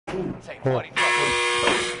Sei fuori gioco.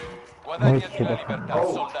 Guadagnati la libertà,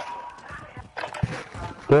 soldato.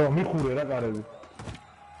 Mi cure, ragazzi.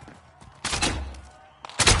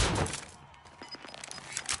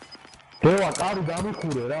 Teo, caro, dammi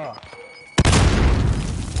cure, raga.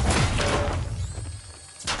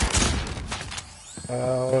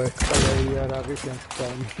 Eccola via, raga, che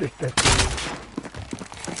stanno.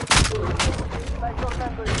 Stai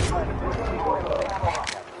tornando in cima.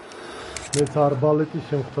 მეც არბალეტი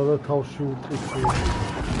შემხვდა და თავში უტყიცი.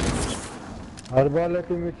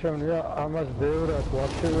 არბალეტი მიჩვენია ამას ბევრად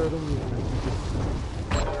ვაფშე ვერ მივიღებ.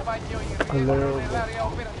 Compagno in rilievo nell'area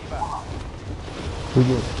operativa.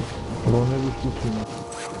 Ugo, დრონების კუთხეა.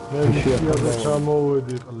 მე შეიძლება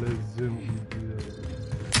ჩამოვედი ყლეზე მიდია.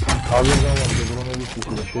 აღარ გავარდე დრონების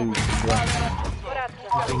კუთხე შეიძლება.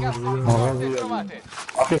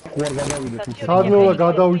 აკე ხوار გადავიდეთ ისე. სადმელა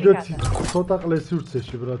გადავიდეთ ცოტა ყლეს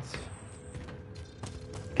სივრცეში, ბრაც.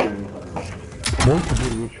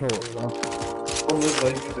 მოიწვიე ჩავა.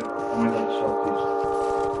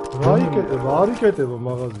 არიკეტება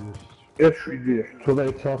მაღაზიაში. ეს 7-ია. ცოტა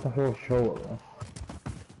 1 საათი ხოლმე ჩავა.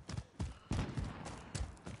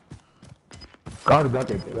 კარგი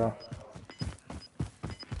დაკეტე რა.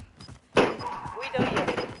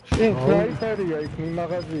 შენ საიტარია იქ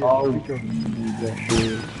მაღაზია ბიჭო.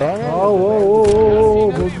 აუ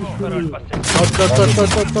გოგიშვილი.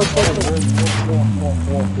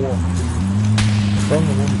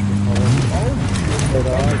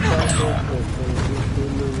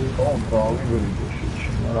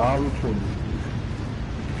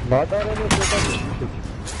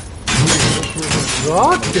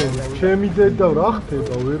 რა ჩემი დედა რა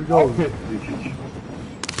ხდება ვერ გავიგე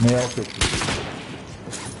მე ავხეთი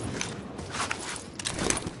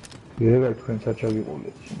ეგ თქვენ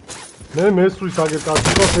საჩავიყოლეთ მე მესვრის აგერ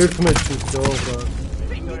კაცოს 1 მეტრს ხო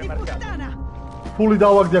ფული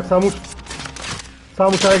დავაგდე აქ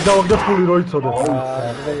სამუშა ეგ დავაგდე ფული რო იცოდე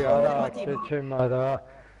არა შეჩემა რა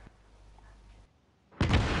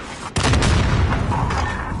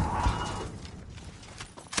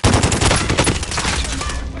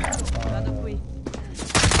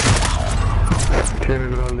ჩემი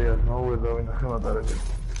ბრალია მოვედა ვინახე მატარები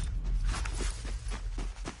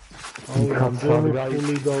აუ რამდენი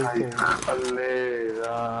ფული დავყო ხალე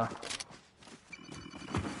რა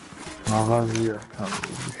მაღაზია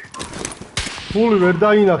ფული ვერ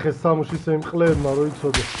დაინახეს სამუშის იმ ყლებმა რო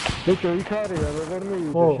იცოდე ბიჭო იქ არია როგორ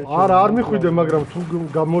მივიდე ხო არა არ მიხვიდე მაგრამ თუ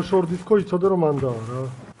გამოშორდი თქო იცოდე რომ მანდაა რა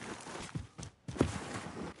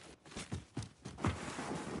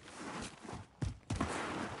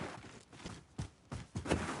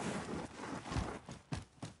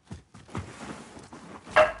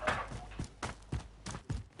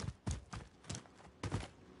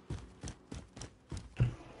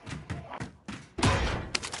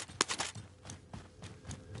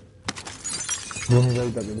დრონი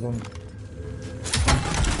დაიდაგე დრონი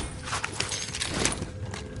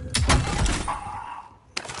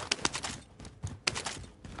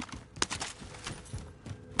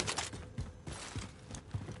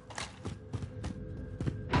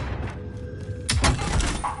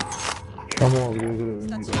ჩამოვაგდე ეგრევე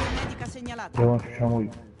Stazione medica segnalata. დავაში ჩამოი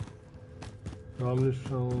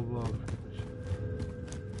გამიშაობა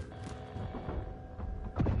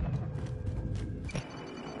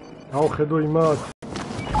აუ ხედო იმათ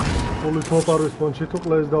ფული თოპარვის პონჩი თუ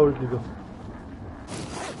ყლეს დავიკიდო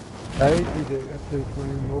აი კიდე ასე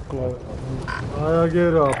თქვენი მოკლა აი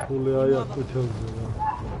აგერა ფული აი აქ კუთელზე რა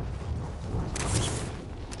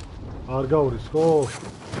არ გავრის ხო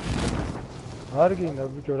არ გინდა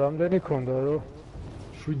ბიჭო რამდენი ქონდა რო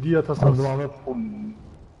 7000 ფული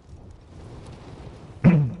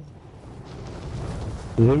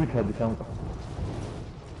ზევითადი სამყა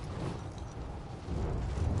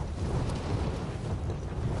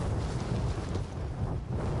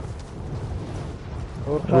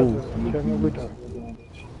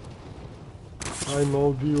აი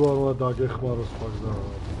მოვდივარ და გეხმაროს ფაგზა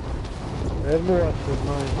ვერ მოასწრე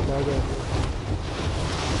მაინც დაგა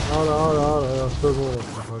არა ასე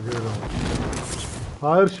მოასწრე ფაგერა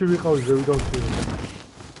აერში ვიყავი ზევიდან წინ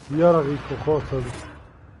იარაღი იყო ხო საერთოდ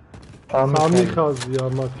სამი ხაზი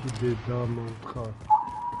ამათი დედა მოუთხა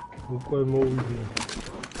უკვე მოვიდი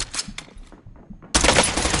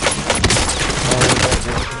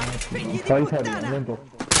საითარია მენდო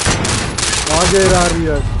აგერ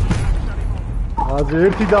არის აზე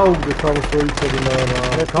ერთი დაუგდე სამს რო იცოდი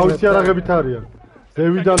მაგრამ თავისი არაღებით არიან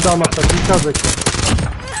ზევიდან დამახტა თითაზე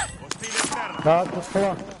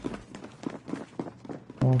გააცოცხლა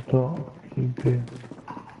ოდო იქე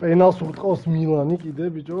პენალს უწყობს მილანი კიდე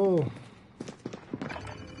ბიჭო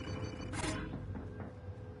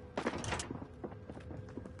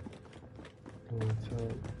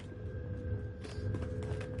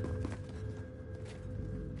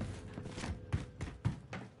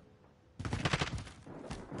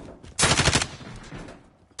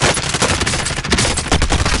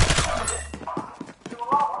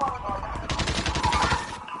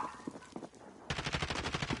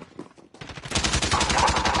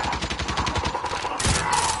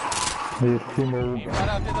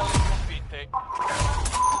Imparate dalle sconfitte.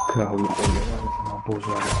 Cavolo, una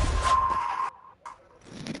posata.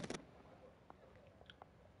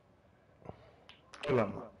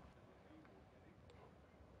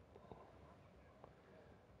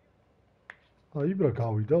 აიბრა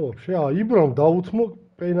გავიდა ვაფშე? აიბრამ დაუთმო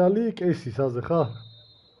პენალი კესისაზე ხა?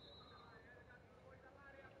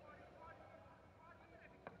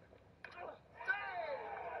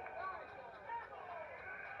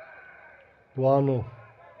 ვანო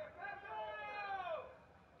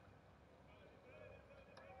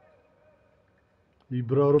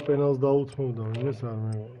იბრა რო პენალს დაუთმობდა, ვინმეს არ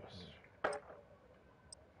მეგონას.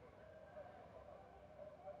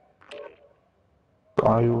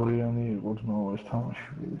 კაი ორიანი იყო ძმაო ეს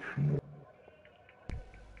თამაში.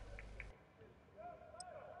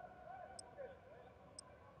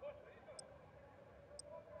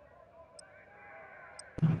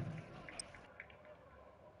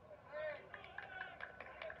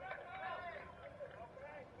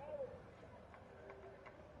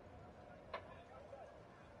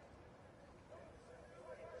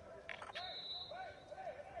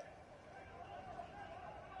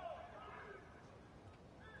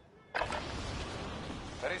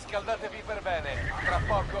 Riscaldatevi per bene, tra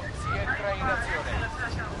poco si entra in azione.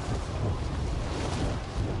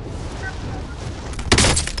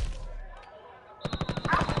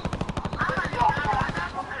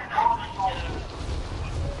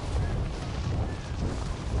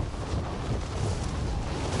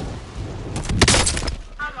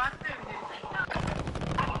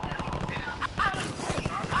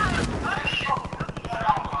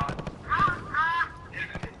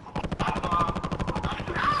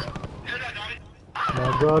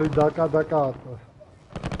 მაგარი დაკა.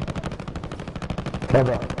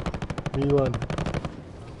 ბაბა, მილანი.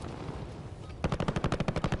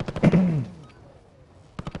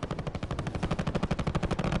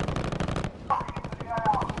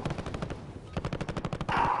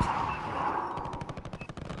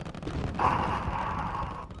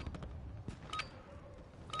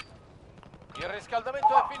 Il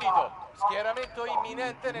riscaldamento è finito. Schieramento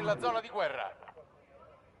imminente nella zona di guerra.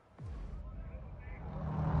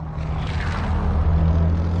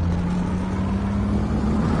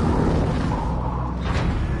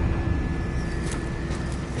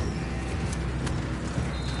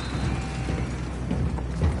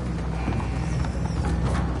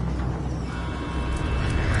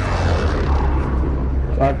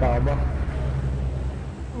 აკაბა.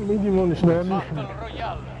 მიდი მონიშნე. Battle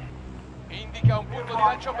Royale. Indica un punto di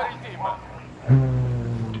lancio per il team.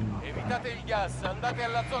 Evitate il gas, andate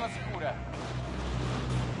alla zona sicura.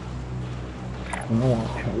 No,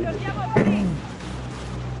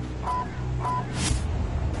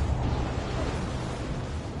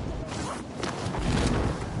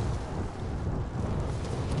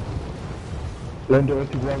 Lento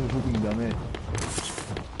ti guardi tu da me.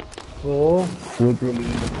 ო,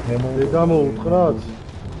 და მოუხრათ.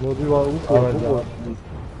 მოდი ვაუყო.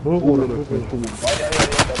 მოუყურე.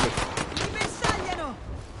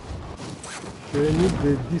 შენი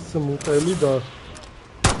დედის მუყელი და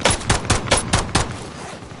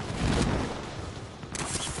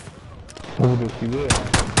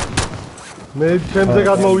მე ჩემზე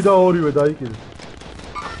გადმოვიდა ორივე დაიკიდე.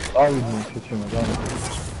 ავიდნენ შეჩემა და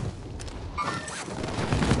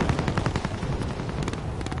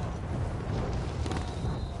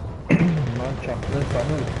ჩამოვიდა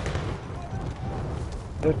სამი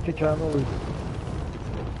ერთი ჩამოვიდა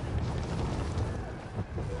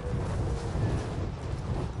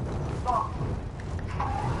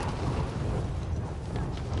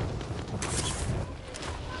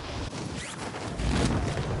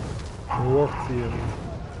მოახციე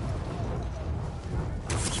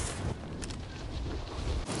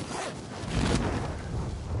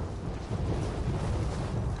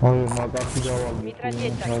აი მაგაში დავალდი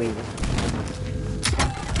Mitraglietta qui.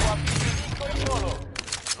 Solo.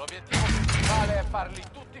 L'obiettivo principale è farli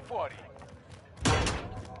tutti fuori.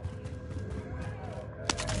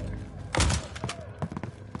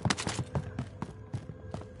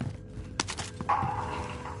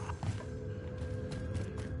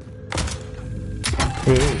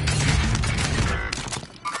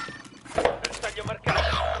 Bersaglio marcato.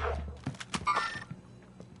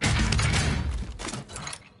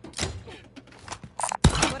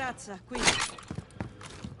 Forza, qui.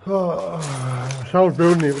 Shall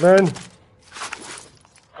burn iqven.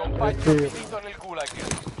 Compagno finito nel gulag.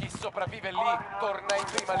 Chi sopravvive lì torna in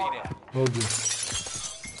prima linea. Mogi.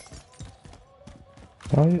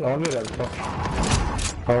 Ay, abi herhalde.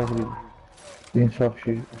 Kavri. İnsaf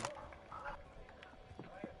şey.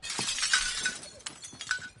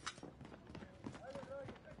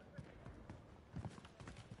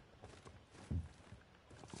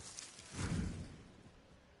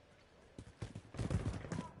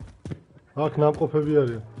 აქ ნამყოფები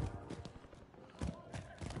არიან.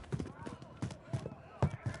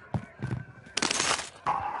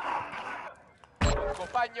 Un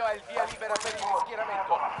compagno ha il via libera per il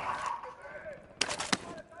rischieramento.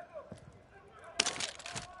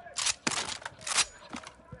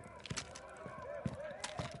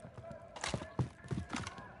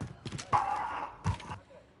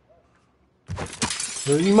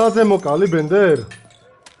 იმაზე მოკალი ბენდერ?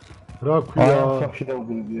 რა Ay, ქვია? insafში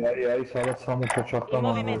დაუგრიბდი. აი, სადაც 60 ჩახტა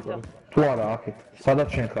მომიყვა. თუ არა, აქეთ. სადაც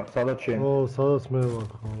შენ ხარ, სადაც შენ. ო, სადაც მე ვარ,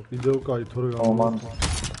 ხო. კიდევ კაი, თორე ო, მან.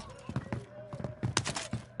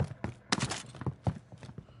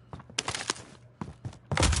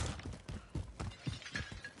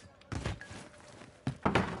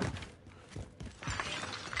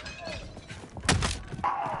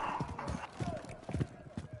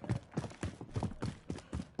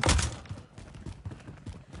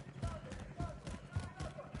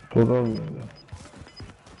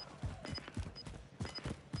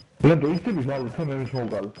 Lan doistები მალე მე მის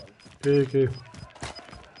მოვგალ. კი.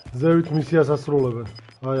 ზევით მისიას ასრულებენ.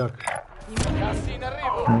 აი აქ. Gas in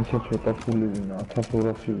arrivo. მე ცოტა ფული ვინა,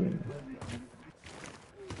 1200 ვინა.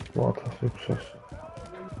 1600.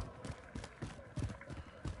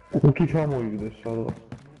 ხუთი ჩამოიგდეს სადღაც.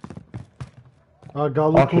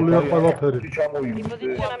 გალუთულია ყველაფერი. ხუთი ჩამოიგდეს.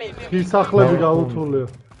 ხისახლები გალუთულია.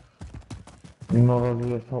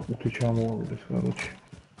 იმაღაზიას ხუთი ჩამოიგდეს, короче.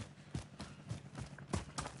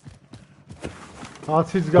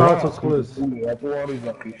 10-იც გააცოცხლეს. რატო არის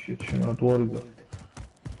ზახიში, შენ რატო არის ზახი?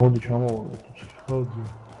 მოდი ჩამოვაგდოთ. ხოდი.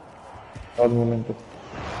 არ მომენტო.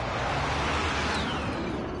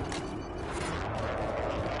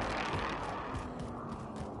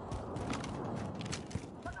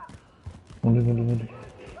 Mondi.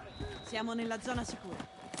 Siamo nella zona sicura.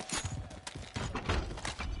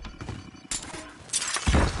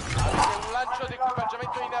 Anche un lancio di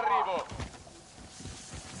equipaggiamento in arrivo.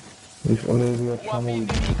 ის ყველები არ UAV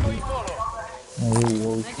ჩამოვიდა. nemico in volo.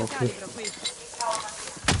 Mega calibro qui.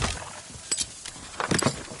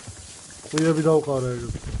 ყუიები დავყარა ეგ.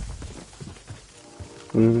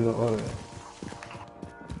 ყველები დაყარა.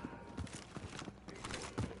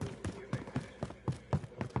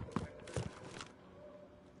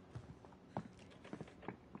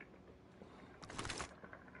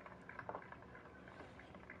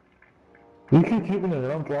 იქით იყვნენ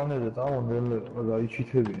რა მწვანეზე წამონდელი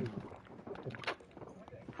გაიჩითებია.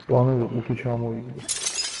 მწვანეზე ხუთი ჩამოიგდეს.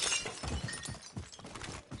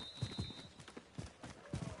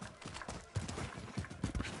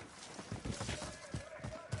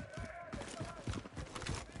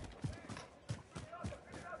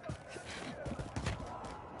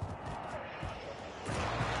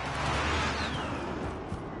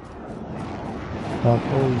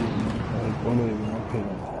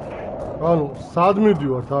 ანუ სად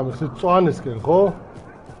მივდივართ ამის წვანესკენ, ხო?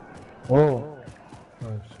 ო,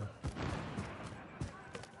 აი всё.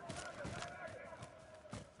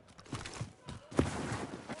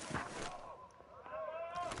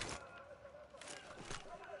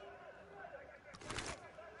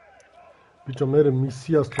 ბიჭო, მე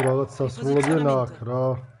მისიას თუ რაღაც სასრულებიან აქ რა.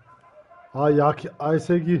 აი აქ, აი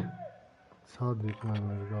ესე იგი სად იყვნენ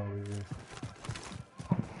მე გავიგე.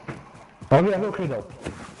 აღი ხედავ.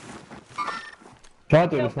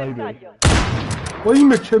 ჩაატარე სნაიპერი.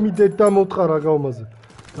 ოიმე ჩემი დედა მოტყარა გავმაზე.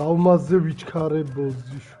 გავმაზე ვიჩქარებო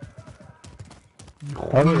ზიშ.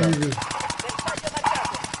 იხურივე.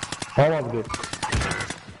 ავაგდე.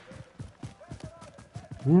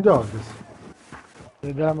 მინდა აგდეს.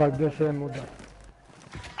 დედა მაგდეს ემოდა.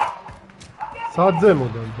 სად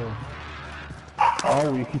ზემოდან და?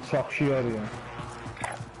 აუ, იქით სახში არიან.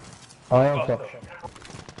 აი ამ სახში.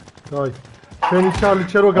 აი, შენი ჩალი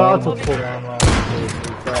რო გააცოცხო.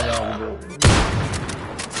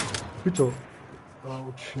 ბიჭო, აუ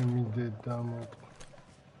ჩემი დედა მოტყარა.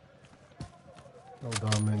 აუ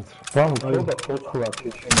დამენწრა. ვამო, ხოდა ცოცხლად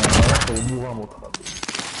შეჩენა, რა უმუღა მოთხარ.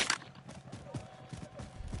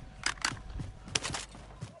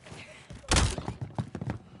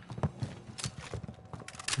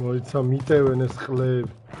 მოიცა მიტევენ ეს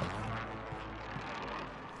ხლები.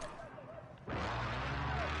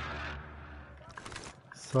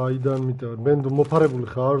 საიდან მიტევარ? მე მოფარებული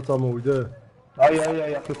ხარ, წამოვიდე? აი,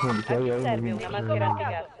 აქეთ მოდის, აი, Serve una maschera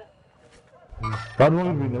antigas.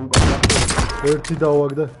 გადმოვიდნენ უკან. ერთი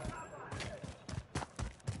დავაგდე.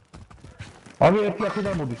 აი, ერთი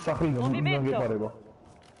აქედან მოდის, სახლიდან გეპარება.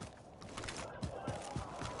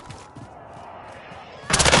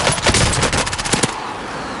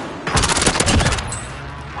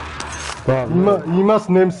 იმას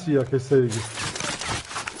ნემსი აქვს ესე იგი.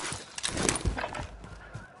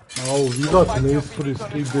 აუ, ვიღაც მესვრის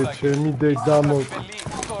კიდე ჩემი დედამო.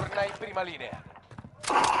 Torna in prima linea.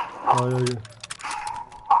 აი.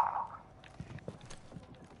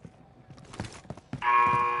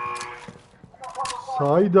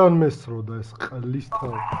 საიდან მესროდა ეს ყლის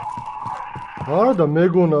თავი? არა და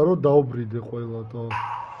მეგონა რომ დავბრიდე ყველა და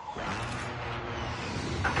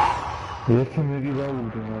ერთი მეგი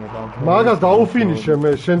დაუვიდე, მაგრამ მაგას დაუფინიშე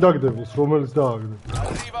მე შენ დაგდებულს რომელიც დააგდე.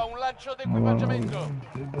 Arriva un lancio d'equipaggiamento.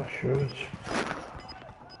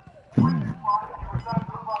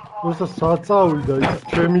 უბრალოდ საწავიდა ის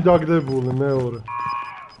ჩემი დაგდებული მეორე.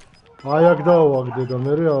 აი აქ დავაგდე და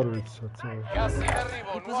მე არ ვიცი საწავი. Gas in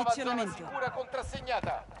arrivo, nuova zona Posizionamento. sicura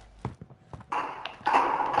contrassegnata.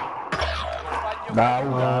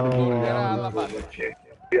 Tornerà alla base.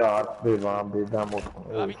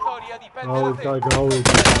 La vittoria dipende da te.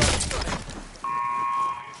 გავედი.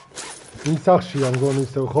 ისახშია მგონი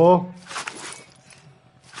ისევ ხო?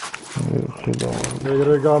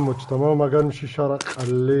 ეგრე გამოჩნდა, მაგარში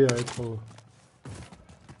შარაყალეა ეთო.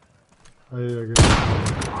 აი ეგრე.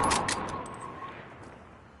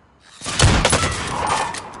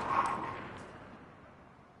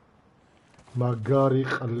 მაგარი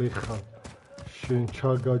ყლეხა. შენ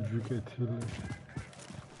ჩაგაჯვიკეთილი.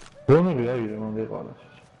 რომელი არის მანდ ეყარა?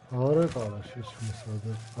 არა ეყარა ეს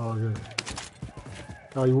მოსადა. აგე.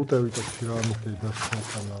 აი უტევიტებში რა მიხდი და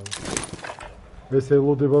სანავი. ეს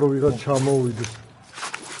ელოდება რომ ვიღაც ჩამოვიდეს.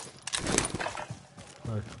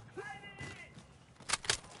 აი.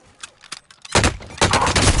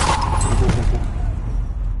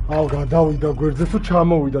 აუ გადავიდა გვერდზე თუ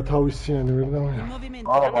ჩამოვიდა თავისიანი ვერ დავია.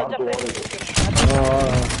 Movimento.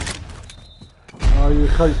 აი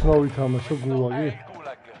ხა ის მოვითამაშო გულაგი.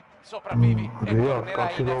 Gulag. Sopravvivi e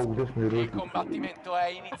tornerai in esco. Il combattimento è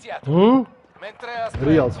iniziato. Mentre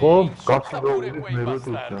Real, aspetti, so. insulta pure quei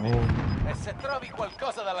bastardi. E se trovi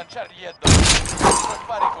qualcosa da lanciargli addosso, puoi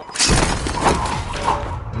fare con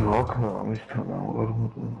No, mi sta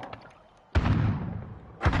guardando.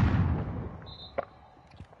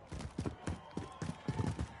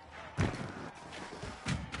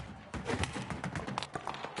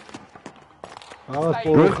 Stai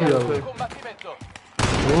poi iniziando il combattimento.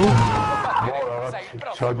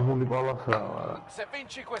 Sei il prossimo. Se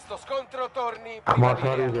vinci questo scontro torni in prima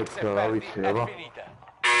linea. Se perdi è finita.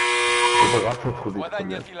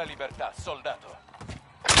 Guadagnati la libertà, soldato.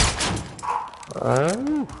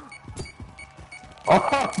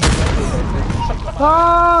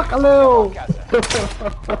 ყლეო. Ci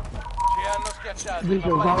hanno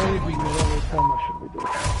schiacciato. Ma poi ci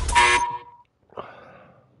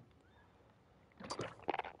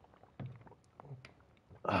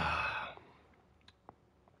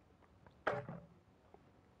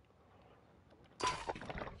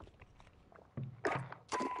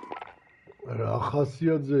რა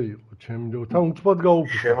ხასიათზე იყო ჩემი და თან უცბად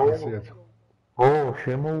გაუფიქრე ხასიათ. ო,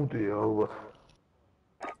 შემოუდია ალბათ.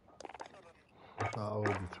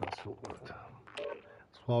 დავედით რა სულყოთ.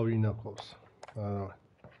 სხვა ვინ აქვს? არა.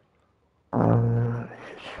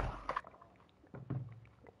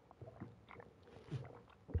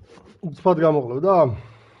 უცბად გამოყლევ და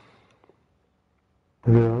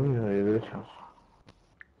ეგრე ჩანს.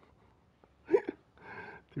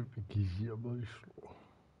 ტიპი გიზია მოიშლო.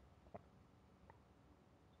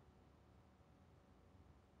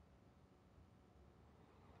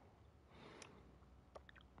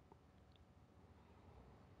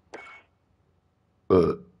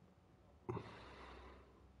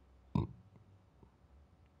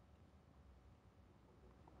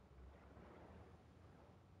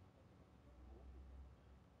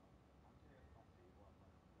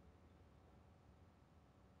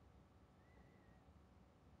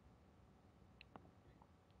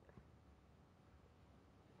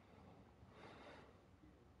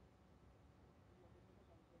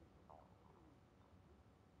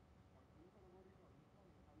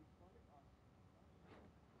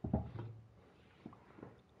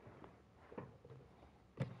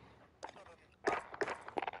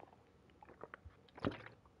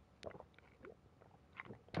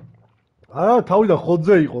 არა თავიდან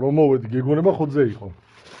ხოძე იყო რომ მოვედი გეგონება ხოძე იყო.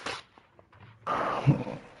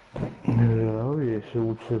 რავი ესე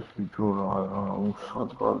უცეს ბიჭო რა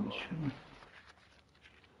უსადყალი შენ.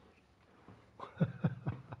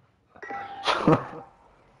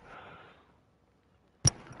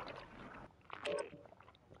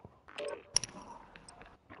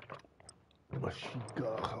 მაშინ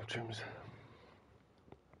გაახავ ჩემს.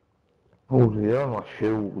 ოღია მას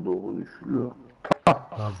შეუგდო იშვილო.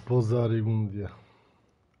 ბოზარი გუნდია.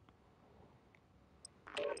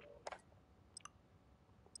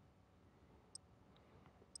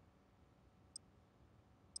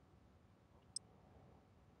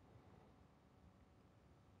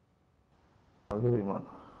 აგერიმან.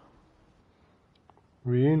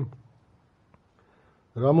 ვინ?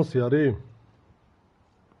 რამოსი არის?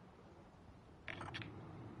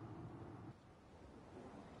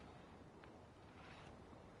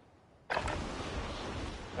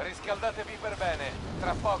 Riscaldatevi per bene,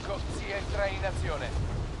 tra poco si entra in azione.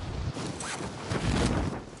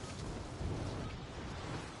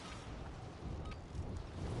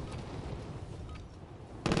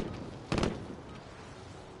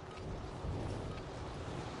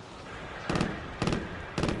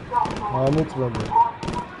 ამოწმებია.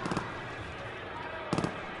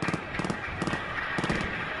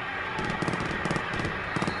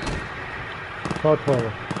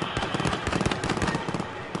 ფათვალა.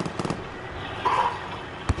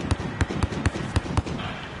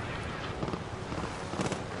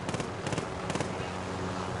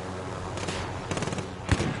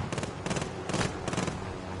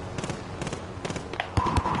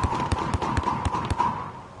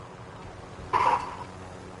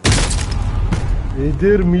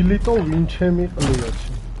 ედერ მილიტო ვინ ჩემი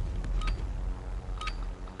ყლიაჩი.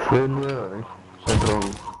 შენ ვერ არის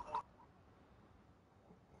ცენტრალური.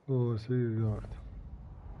 ო, ესე გიგარდა.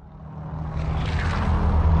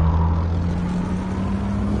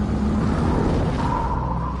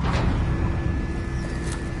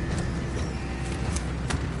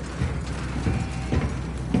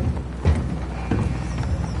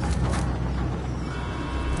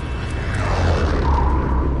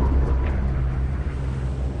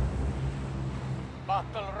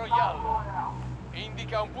 Battle Royale.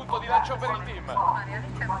 Indica un punto di lancio per il team.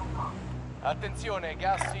 Attenzione,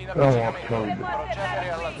 gas in avvicinamento.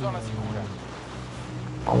 Procedere alla zona sicura.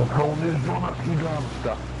 კონტროლი ზონა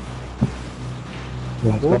გიგანტა.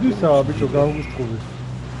 ოდისაა ბიჭო გამგუშტყობი.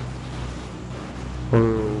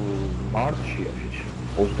 მარტშია ბიჭო.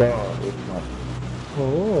 21 მარტი. ო.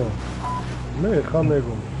 მე ხა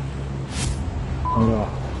მეგონი. არა.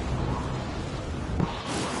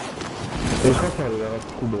 ეხლა რაღაც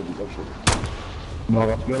კლუბები გაქვს.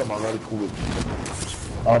 მაგას მე მაგარი კლუბები.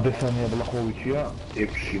 ადესანია ბლახოვიჩია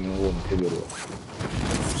 6-ში მეგონი თებერვალ.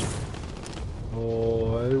 ო,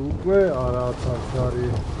 აი უკვე არააც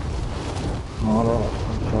არის. არა,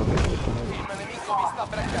 Il nemico vi sta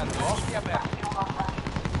braccando, occhi aperti.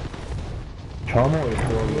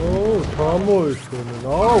 ჩამოეხო. ო, ჩამოეშონენ.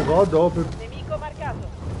 აუ, გადააფერ. Nemico marcato.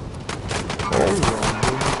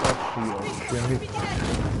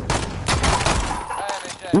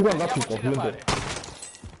 უგან გაფიქო ბლენდერ.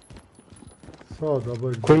 სად აბა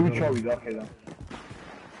ქვევი ჩავიდა ხედა.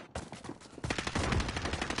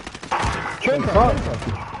 ჩვენ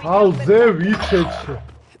აუ, ზე ვიჩეჩე.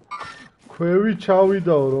 ქვევი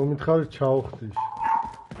ჩავიდაო, რომ მითხარი ჩავხდი.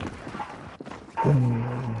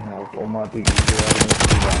 ავტომატიკი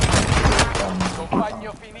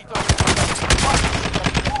Compagno finito.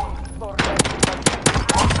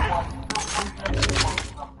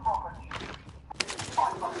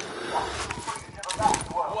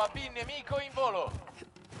 UAV nemico in volo.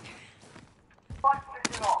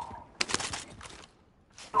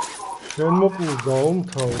 შენ მოკლ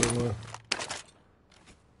დაუმთავრე მე.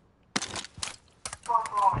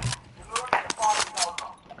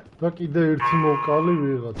 და კიდე ერთი მოკალი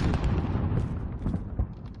ვიღაც.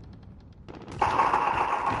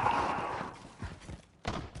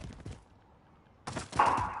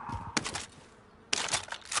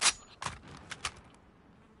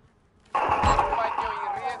 Compagno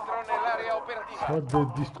in rientro nell'area operativa.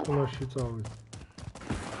 სადეს ტყნაში წავედი.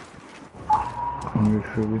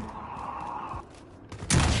 მიშვები.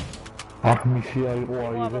 აქ მისია იყო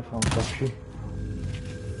აიღეს ამ სახში.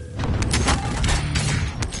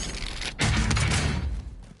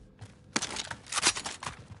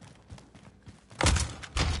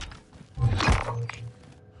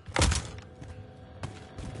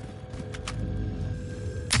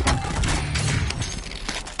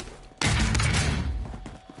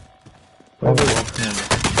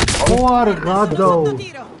 ო არ გადაო.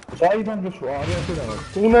 Tiro. საიდან გესვა არის ასე რაღაც.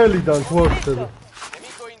 ტუნელიდან თუ არ ხდება.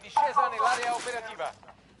 Nemico in discesa nell'area operativa.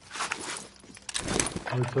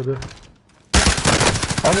 აიცადე.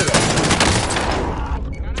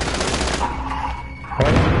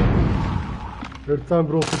 ერთთან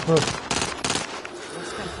ბროხითმა L'ho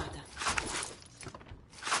scartata.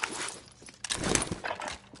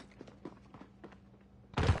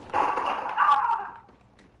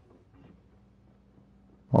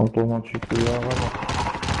 ავტომატში აღარა.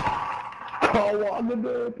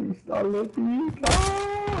 თავადე პისტოლეტი.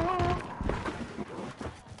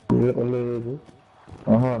 ვიყოლე.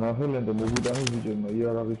 აჰა, ნახელენდა მოგიტანე ბიჭებმა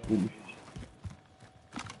იარაღის პულიში.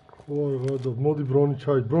 ხო, გადო, მოდი ბრონი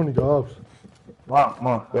ჩაი, ბრონი გააქვს.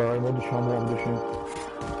 აი მოდი შემოვამდე შენ.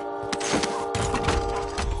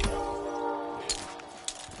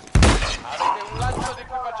 Avete un lancio di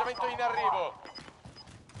equipaggiamento in arrivo.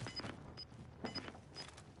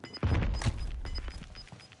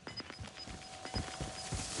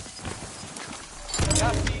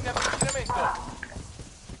 Gas in avvicinamento.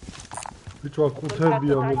 ბიჭო,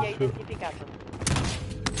 კუთებია მოდი შე.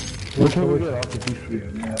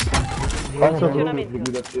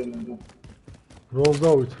 რომ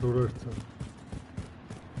დავიცრო რა ერთსა.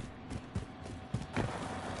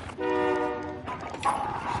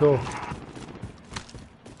 Всё.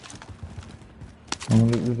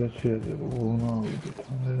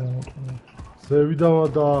 ზევიდამა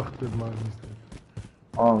დაახტებ მაგის.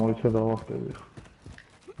 მოიცა დავახტები.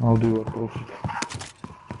 ავდივარ პროფიტ.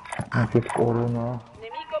 აქეთ კორონა.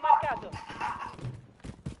 Nemico marcato.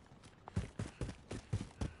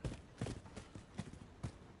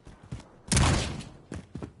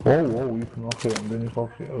 იქ ნახე ამდენი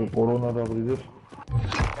ხალხი კორონა დაბრიდეს.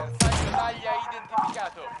 Bersaglio taglia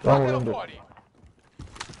identificato. Bravo, Fatelo Lando. fuori.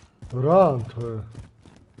 რა ანთო?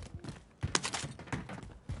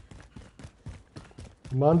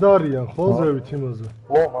 მანდარიან ხო ზევით იმაზე?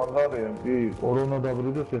 მანდარიან, კი, კორონა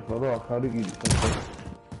დაბრიდეს ეხლა და აქ არის კიდე.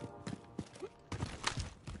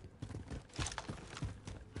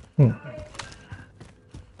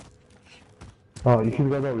 იქით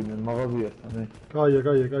გადავიდნენ მაღაზიასთან, კაია,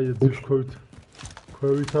 ძირშქვევით.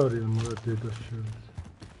 ქვევით არიან მორა დედაში.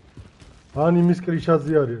 ან იმის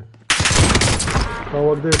კრიშაძე არის.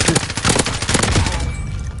 დავაგდე ერთი.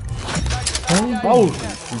 აუ,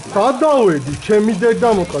 სადავედი, ჩემი დედა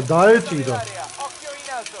მოყვა, დაეჭირა. Occhio in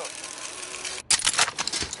alto.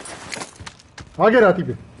 აგერა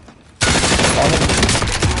ტიპი.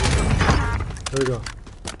 ეგა.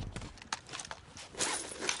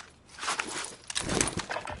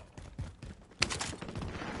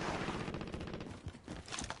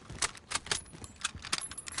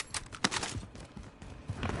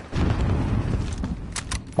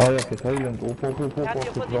 აი აქეთ აილენ ოფ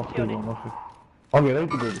ვახტები ნახე. აგერა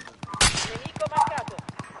იტიბები. Nemico marcato.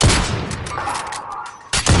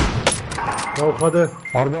 გავხადე.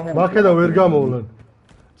 არ გამომწვა. მაქე და ვერ გამოვლენ.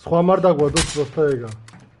 სხვა მარ დაგვადოს პროსტა ეგა.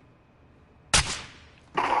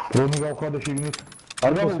 დრონი გავხადე შიგნით.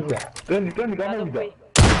 არ გამომწვა. ტენი Vado გამოვიდა. qui.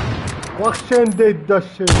 ვახშენ დედა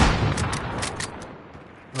შენ.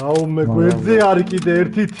 აუ მე გვერდზე არის კიდე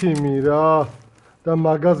ერთი თიმი რა. და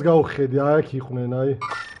მაგას გავხედი, აი აქ იყვნენ, აი.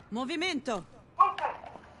 Movimento.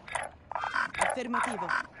 Affermativo.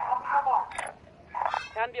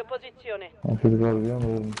 Cambio posizione. აქეთ გარიან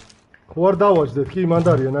ხო არ დავაჯდეთ, კი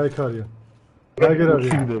მანდარიან, აი აქ არიან. აგერ არის.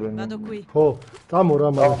 შიგდებენ. Vado qui. ხო, წამო რა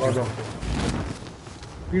მაგა.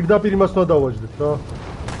 პირდაპირ იმას უნდა დავაჯდეთ რა.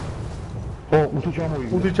 ხო, უთი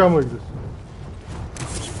ჩამოიგდა. ხუთი ჩამოიგდეს.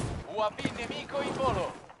 UAV nemico in volo.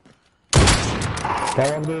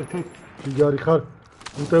 დავამდე ერთი. ჯიგარი ხარ?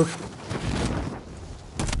 უტევში.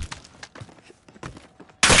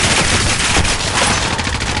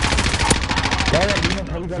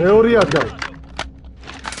 მეორე ადგილ.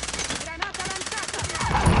 Granata lanciata.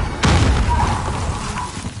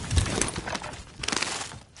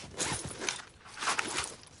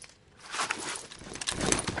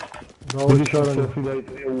 დავიჩარანე.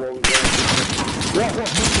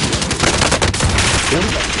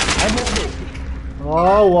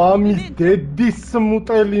 აუ, ამის დედის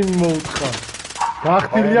მუტელი მოუწყა.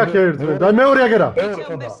 გახტილი აქ ერთზე და მეორე აგერა. C'è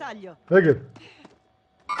un bersaglio. ეგერ.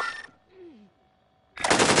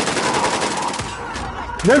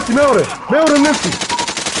 ნემსი მეორე ნემსი.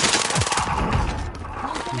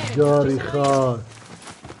 ჯარი ხარ.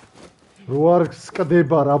 რო არ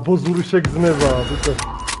სკდება რა ბოზური შეგზნებაა ბიჭო.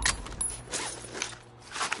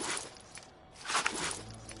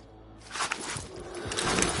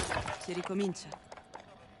 Si ricomincia.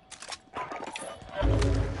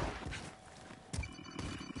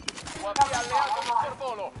 UAV alleato in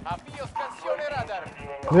sorvolo. Avvio scansione radar.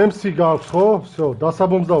 ნემსი გაქვს ხო? всё,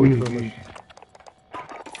 დასაბომს დავიწყე.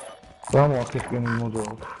 Siamo a che piano modo.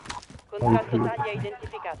 Contratto taglia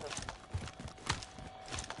identificato.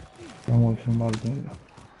 Siamo in Margine.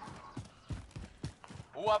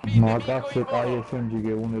 UAV nemico მაგაც in აი volo. SMG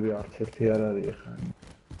გეუნები არც ერთი არ არის ახლა.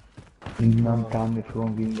 იმან დამის რომ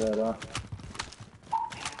გინდა რა.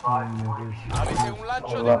 Avete un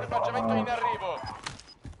lancio di equipaggiamento in arrivo.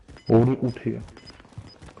 ორი ყუთია.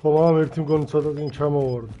 ხო მაგრამ ერთი მგონი ცოტა წინ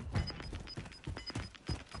ჩამოვარდა.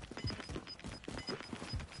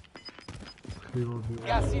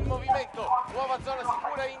 Gas in movimento. Nuova zona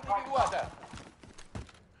sicura individuata.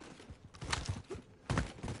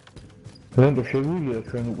 რენდო შეგვიძლია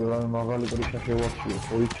ჩვენ უკვე რა მაღალი კრიშა შევარჩიოთ,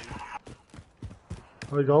 ხო იცი?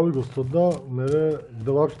 აი გავიგოსოთ და მე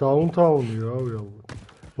გვაქვს დაუნტაუნი რავი ალბათ.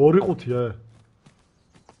 ორი ყუთია.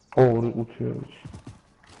 ხო, ორი ყუთია ვიცი.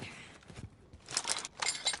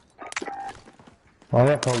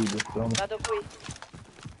 არა გავიგოთ რა. Vado qui.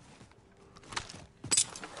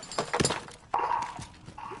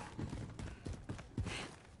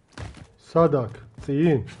 სადაკ?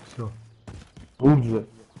 წინ? всё. გულზე.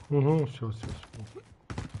 всё.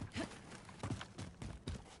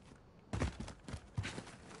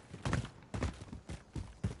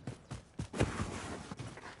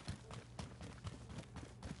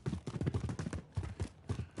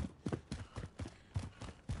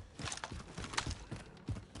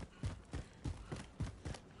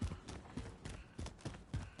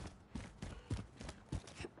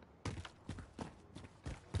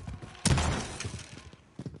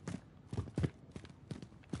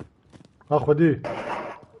 ახვედი?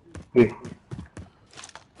 კი.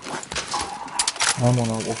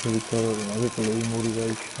 ამონა ყოფილი წერილი, მაგეთო იმური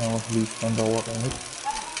გაიჩი სამართლისგან დავაყენეთ.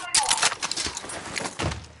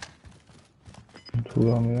 თუ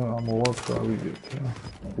რამე ამოვალ გავიგეთ რა.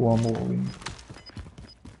 თუ ამოვინ.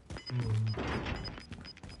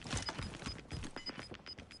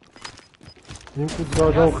 იმ კუთხა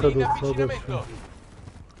დავხედოთ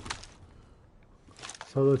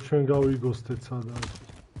სადაც ჩვენ გავიგოსდეთ სადაც.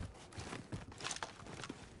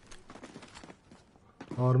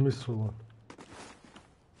 არ მისულან.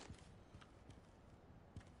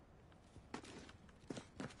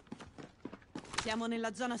 Siamo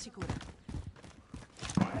nella zona sicura.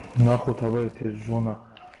 ნახოთ აბა ერთი ზონა.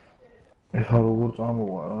 ეხლა როგორ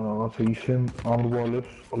წამოვა რა, რაღაცა ისენ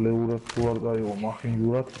ამრვალებს ყლეურად თუ არ დაიღო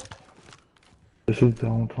მახინჯურად. ესე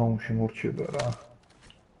დაუნტაუნში მორჩება რა.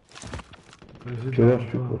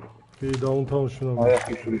 კი დაუნტაუნში უნდა. აი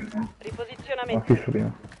ახისურია. Riposizionamento. ახისურია.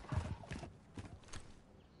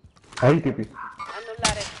 აი ტიპი.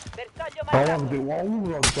 Annullare. Bersaglio დავაგდე, marcato.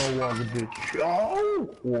 ვაუბრად დავაგდე. ჩაუ!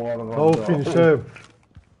 უარღა. დაუფინიშე.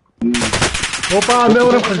 ოპა,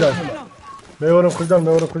 მეორე მხრიდან. მეორე მხრიდან.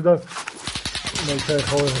 მე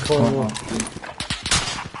ხავ.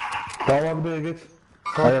 დავაგდე ეგეც.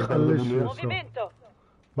 Movimento.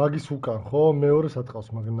 მაგის უკან, ხო, მეორე სატყავს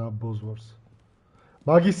მაგ ნაბოზვარს.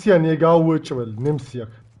 მაგისიანი ეგ აუეჭველი,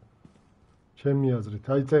 ნემსიაქ. ჩემი აზრით,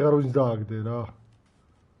 აი წეღაროინს დააგდე რა.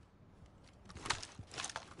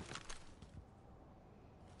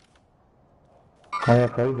 აი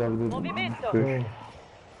დავაგდე. Movimento.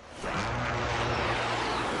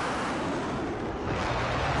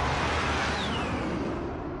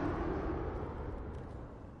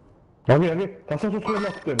 აგი,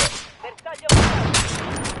 დასასრულებლად ხდება. Bersaglio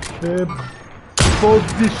marcato.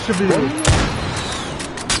 პოზიციები.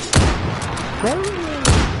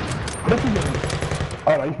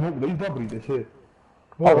 არა, ის მოკვდა, ის დაბრიდეს,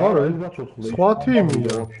 არა, ის გაცოცხლდა. სხვა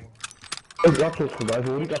თიმია. ეს გაცოცხლდა, ეს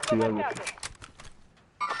ორი კაცია ვიცი.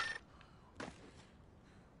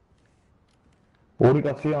 ორი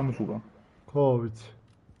კაცია ამის უკან. ხო, ვიცი.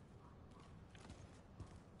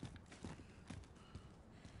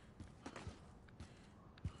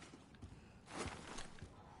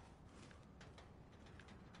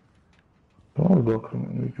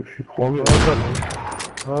 დავდაქრნენ ვიდეოში. ხვავი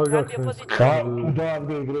არ გაქრეს. თუ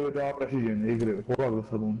დააგდე ეგრევე დააპრესიჟენე, ეგრევე, ხო რა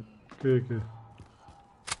გასაგონი. კი.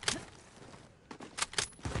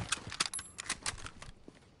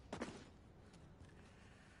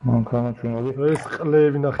 მანქანა ჩვენ არის. ეს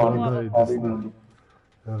ყლები ნახე დაიდეს.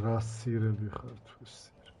 რასირები ხარ თუ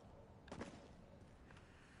სირ.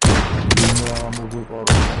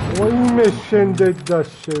 ოიმე შემდეგ და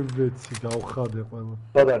შევეცი გავხადე ყველა.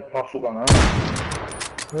 სადა ფას უკან არა?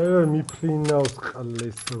 მიფრინავს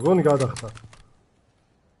ყლეს. გონი გადახტა.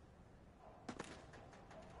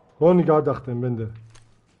 გონი გადახტენ ბენდე.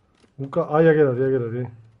 უკა აი აგერ არის.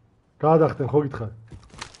 გადახტენ ხო გითხარ?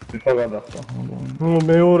 ეხლა გადახტა. ნუ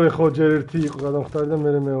მეორე ხო ჯერ ერთი იყო გადამხტარი და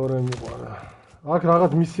მე მეორე მიყვარა. აქ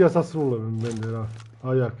რაღაც მისიას ასრულებენ ბენდე რა.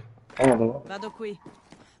 აი აქ. Vado qui.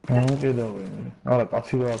 გადავე. არა,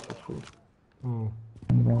 კაცი რა აქვს ხო.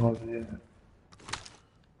 მაღაზია.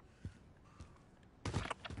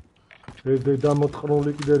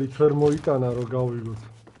 დამოწყნული კიდე რიცხვერ მოიტანა რომ გავიგოთ.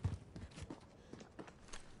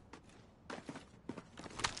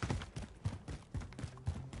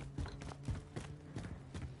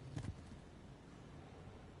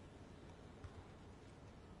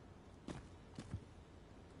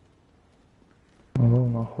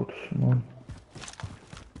 ნახოთ მან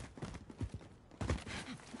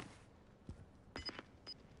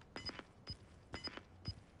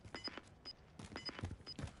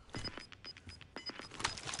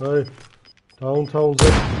აი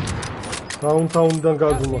დაუნტაუნიდან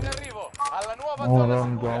გაზუმა. In arrivo alla nuova zona ორან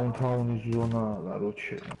sicura. დაუნტაუნის ზონა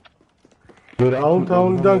გაროჩე.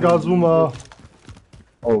 დაუნტაუნიდან გაზუმა.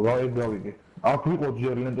 ო, გავიგე. აქ ვიყო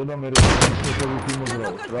ჯერლენდო და მე შეგვიძლია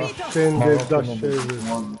მოგრავოთ რა. შენ და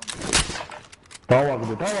შენ.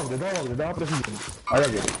 დავაგდე, დააპრესიდენტი. აი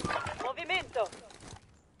აგე. Movimento.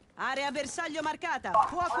 Area bersaglio marcata.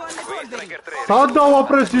 Fuoco alle polveri. სადავა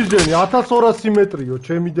პრესიჟენი 1200 მეტრიო,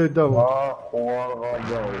 ჩემი დედა. ხო არ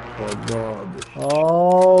გადაო, ხოდა.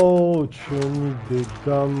 აუ, ჩემი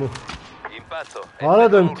დედა. Impatto. არა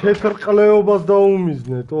და თეთრ ყლეობას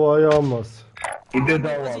დაუმიზნეთო აი ამას. კიდე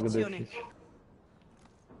დავაგდე.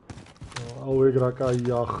 აუ ეგრა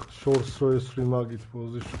კაია, შორსო ესრი მაგით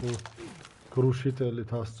პოზიციო.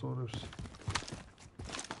 გრუშიტელით ასწორებს.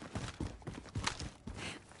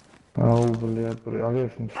 აუ, ბლედ,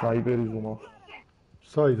 აგეს საიბერი ზომავს.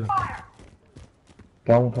 საიდან?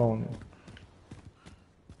 დაუნტაუნი.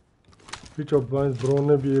 ბიჭო, ბაინს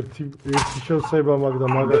ბრონები ერთი შევსება მაგ და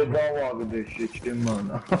მაგას. დავაგდე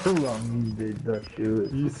შეჭემანა. აუ, მიდე და შევე.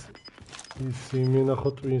 ის იმენა ხო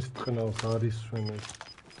ტვინს ტყნავს არის ჩვენეს.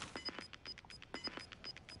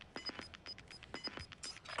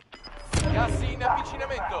 Gas in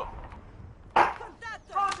avvicinamento.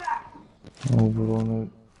 აუ, ბრონე.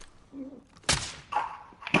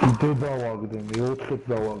 კიდე დავაგდე, მეოთხეთ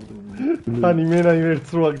დავაგდე. Ani mena იმერც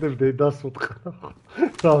რო აგდებ დედას უთხრა.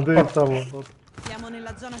 რამდენი წამოყოთ. Siamo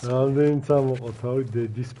nella zona sicura. რამდენი წამოყოთ, თავი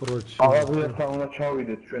დედის პროჩი. აღარებთან უნდა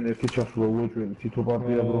ჩავიდეთ ჩვენ ერთი ჩასულა უეჭველი თითო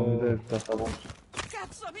პარტია ბრონი და ერთ დასაბამს.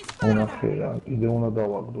 Cazzo, mi უნდა sparano! ხერა, კიდე უნდა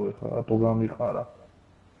დავაგდო ეხლა, რატო გამიყარა?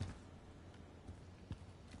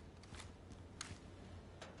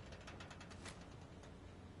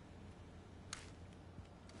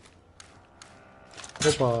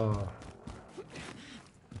 ოპა.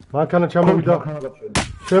 მანქანა ჩამოვიდა.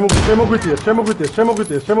 შემოგვიტია.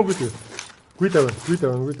 გვიტევენ.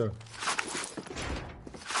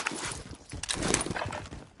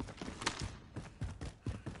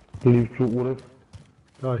 ლიფტ უყურებ.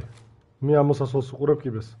 აი, მე ამოსასვლელს უყურებ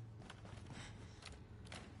კიბეს.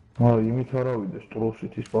 იმით არავიდეს,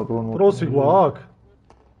 ტროსით ის პატრონი. ტროსი გვაქვს?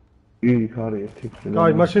 იქ არის ერთი ხელი.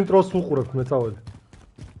 აი, მაშინ ტროსს უყურებ მე წავედი.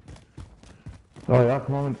 აი, აქ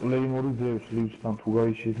მომენტ პლეიმორი ძევს ლიფტთან თუ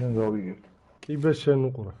გაიჩიდნენ გავიგებთ. კიბეს შენ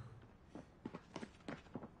უყურე.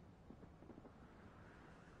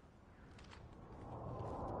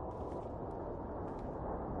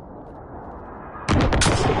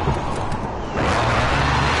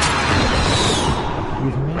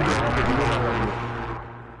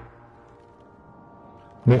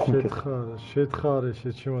 შეთხარე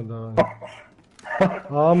შეჩემოდან.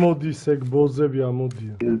 ამოდის ეგ ბოზები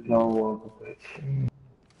ამოდიან.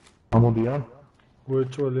 ამოდიან?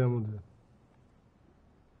 უეჭველი ამოდიან.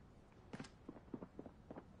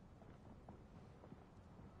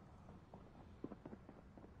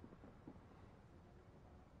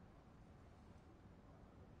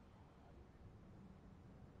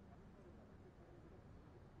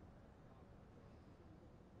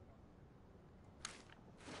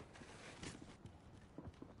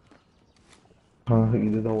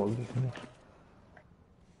 კიდე დავაგდე.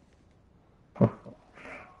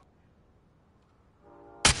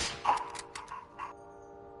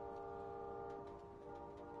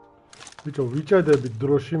 ბიჭო, ვიჭედებით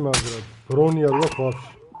დროში, მაგრამ ბრონი არ ვაქვს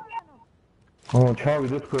ვაფშე.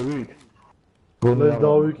 ჩავიდეთ ქვევით. როლეს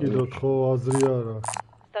დავიკიდოთ, ხო, აზრი არა.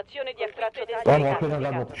 Stazione di attratto del ახლა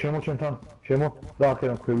გამო, შემოჩენთან, და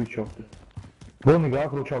ახლა ქვევით ჩავდე. ბრონი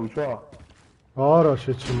გააკრო ჩავიწვა? არა,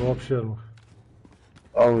 შეჩემო, ვაფშე არ მოხდა.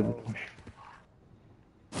 ავედით მაშინ.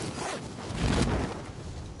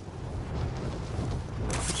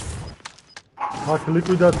 აქ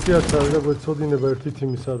ლიკვიდაციაც არის, როგორც წოდინება ერთი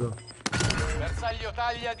თიმისა და Bersaglio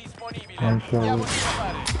taglia disponibile. Andiamo a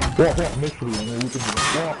fare. მესრია, მე ვიტყვი.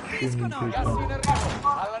 Gas in arrivo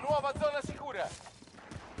alla nuova zona sicura.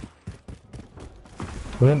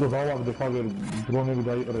 რენდო დავაგდე ფაგერ დრონები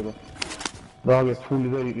დაიყრება. დააგეს ფული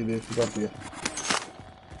და იყიდე ეს პარტია.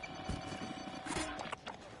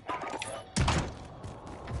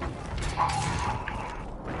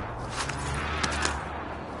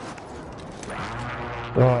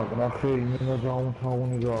 Так, ნახე იმენა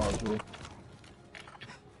დაუნთაუნი გააძრო.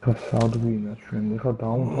 და სადვინა ჩვენ ეხა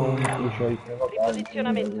დაუნთაუნი შეშა იქნება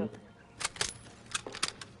Riposizionamento.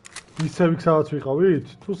 ისევ იქ სადაც ვიყავით?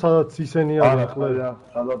 თუ სადაც ისენი არის არა,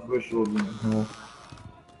 სადაც ვეშორდნენ.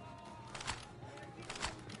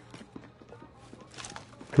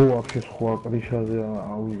 თუ აქ სხვა კრიშაზე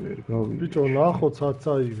ავივერ, გავიდე. ბიჭო, ნახოთ სად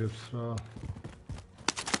წაიღებს რა.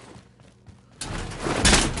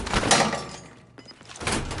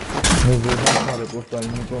 მე ვეღარ პოსტა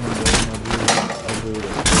იმიტომ რომ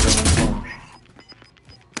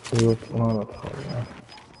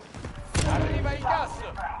Arriva il gas!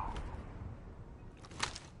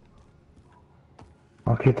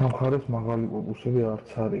 აქეთ ამხარეს მაღალი პოპუსები არც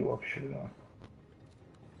არის ვაფშე რა.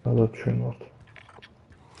 სადაც ჩვენ ვართ.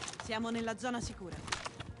 Siamo nella zona sicura.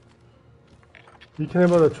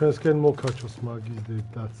 იქნება და ჩვენსკენ მოკაჩოს მაგის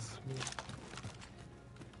დედაც.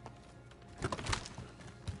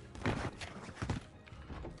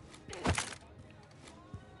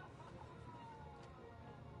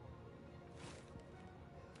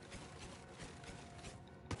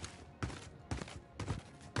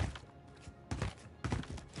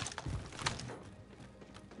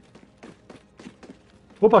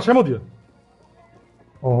 ოპა, შემოდია.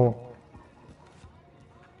 ოჰო.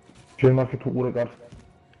 ჩვენ აქეთ უყურე კარს.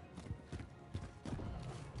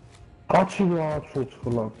 კაცი რა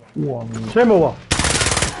ცოცხლა. უამი. შემოვა.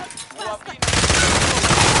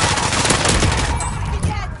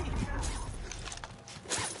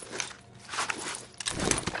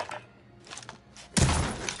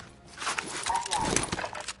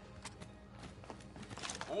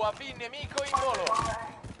 UAV nemico in volo!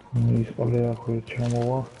 ის ყოლე ახლა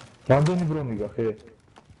ჩამოვა. რამდენი ბრონი გახე?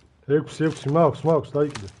 6 მაქვს,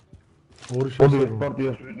 დაიკიდე. ორი ოდი შესაძლოა.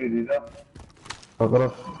 პარტიას ვიყიდი და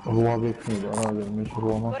აკრას 8 გექნება რა, მე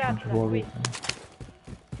 8 მაქვს, 8 გექნება.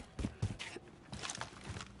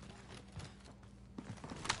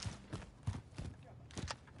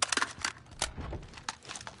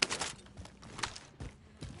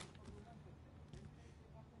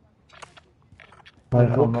 აი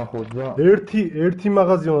ხო ნახოთ და ერთი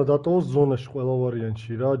მაღაზია უნდა დატოვოს ზონაში ყველა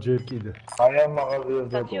ვარიანტში რა, ჯერ კიდე. აი ამ მაღაზიას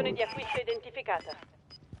Stazione di დატოვე. acquisto identificata.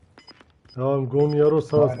 რა მგონია რომ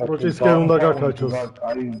სადაც პროჭისკენ უნდა გაკაჩოს.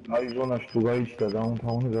 აი ზონაში თუ გაიჩნდა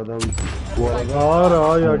დაუნთაუნი გადავიდე. თუ არა არა,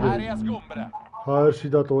 აი აგე. Area sgombra! ჰაერში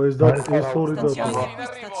დატოვა ეს და ეს ორი დატოვა.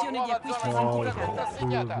 Stazione di acquisto identificata.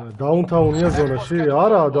 Assegnata! დაუნთაუნია ზონაში?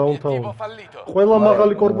 არა, დაუნთაუნი. Obiettivo fallito! ყველა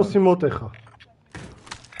მაღალი корпуსი მოტეხა.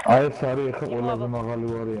 აი ეს არის ახლა ყველაზე მაღალი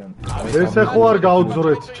ვარიანტი. ეს ხო არ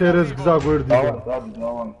გაუძრეთ, ჩერეს გზა გვერდიდან.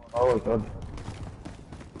 დავай.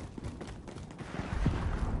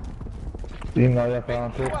 იმ აი ახლა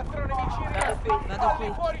ანთო 4 nemici in resti! Vado qui.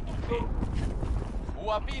 Fuori tutti!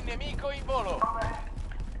 UAV nemico in volo!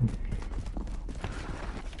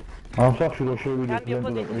 ამ სახში რო შევიდეთ Cambio ლენტო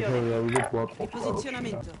და posizione. პრიშევი ავიდეთ ვატყობ.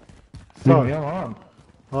 Riposizionamento. სამია მან.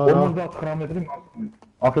 არა. 59 მეტრი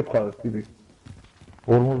აქეთ ხარ დიდი.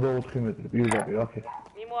 44 მეტრი პირდაპირ აქეთ.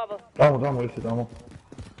 Mi muovo. დამო ესე დამო.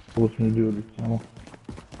 20 მილიონი დამო.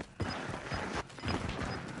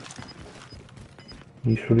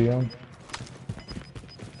 ისვრიან.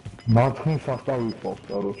 მარცხნივ სასტავი ყავს,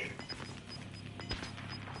 კაროჩი.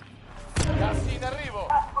 Gas in arrivo!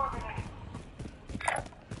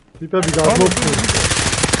 ტიპები გადმოწყვეტ.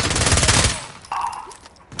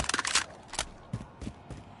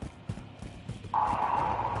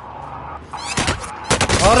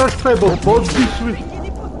 არასწებო, ბოდიშვი.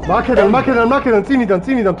 მაკედან,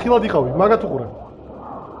 წინიდან ხილად იყავი, მაგათ უყურე.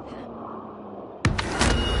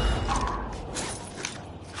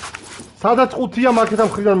 სადაც ყუთია მაკედან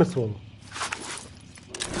მხრიდან მესვოლო.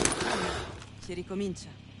 Si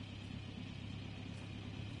ricomincia.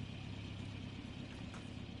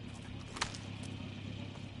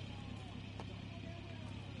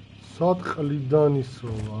 სად ყლიდან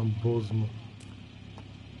ისროლა ამ ბოზმა.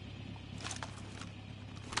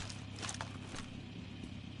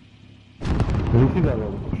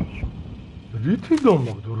 რითი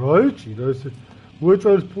დამაგდო რა ეჭირა ესე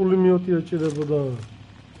უეჭვერის პულიმიოტი ეჭირებოდა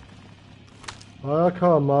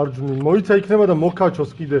აქა მარჯვნივ მოიცა იქნება და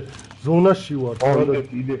მოკაჩოს კიდე ზონაში ვარ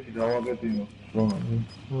იდეში დავაგეტინო ზონაში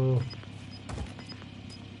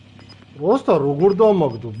როსტა როგორ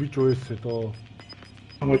დამაგდო ბიჭო ესეთო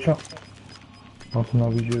მოიცა მასნა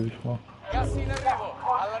ვიჯების ხო Gas in arrivo!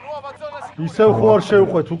 Alla nuova zona sicura! ისევ ხო არ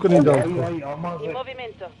შევხვეთ უკნიდან აი In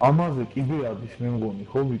movimento. ამაზე კიდე არის მე მგონი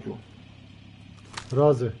ხო ბიჭო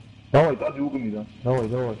რაზე დავაი დადი უკნიდან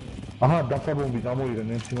დავაი აჰა დასაბომბი გამოიღე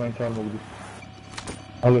ნემსი მაინც არ მოგდი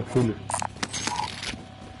ალე ფული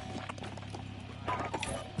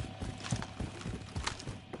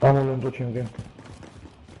ამოლენდო ჩემგენ.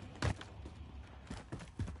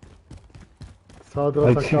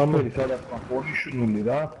 სადღაც ჩამო. სადაც პოზიციონული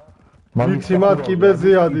რა. ვიცი მათ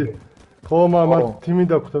კიბეზეადი. ხო მათ თიმი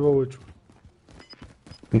დაგვხდება ვეჭო.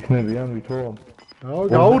 იქნებიან ვითომ?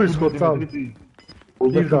 გაურისხოთ წამ.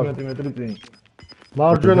 30 მეტრი წინ.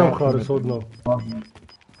 მარჯვენა მხარეს ოდნავ.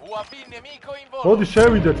 UAV nemico in volo. მოდი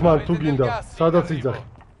შევიდეთ მან თუ გინდა. სადაც იძახი.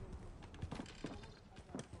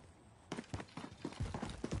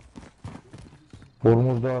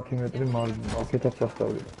 50 მეტრი აქეთაც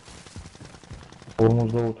ასწავლე.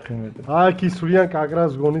 54 მეტრი. აქ ისვრიან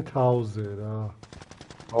კაკრას გონი თავზე რა.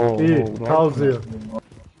 კი, თავზეა.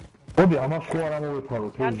 მოდი ამას ხო არ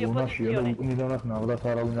ამოვეფაროთ, ეს ზონაშია და უკნიდანაც ნაღდას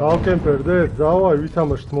არავინ არ. გავკემპერდეთ, დავაი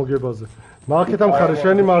ვითამაშეთ მოგებაზე. მაკეთ ამხარე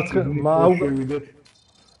შენი მარცხენა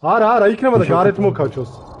არა, იქნება და გარეთ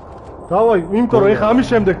მოკაჩოს. დავაი, იმიტომ რომ ეხა ამის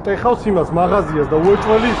შემდეგ ტეხავს იმას მაღაზიას და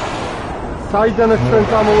უეჭველი საიდანაც ჩვენ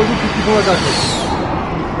წამოვედით იქით უნდა გაკეთოთ.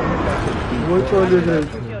 უეჭველი ეგრე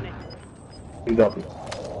იქნება. დიდაბი.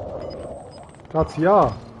 კაცია?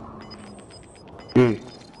 კი.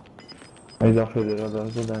 აი დახედე რა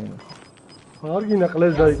დაინახა. არ გინა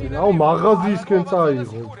ყლეს დაიკინა. აუ მაღაზიისკენ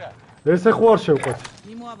წაიღო. ესე ხო არ შევყვეთ.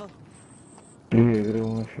 Mi muovo. კი, ეგრე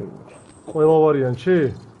უნდა შევყვეთ. ყველა ვარიანტში?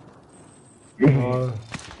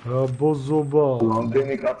 რა ბოზობა.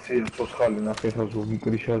 რამდენი კაცია ცოცხალი ნახე ხა ზოგი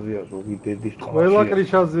კრიშაზეა, ზოგი დედის თვალში. ყველა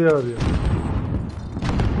კრიშაზე არის.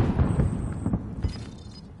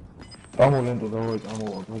 ამოლენდო დავაი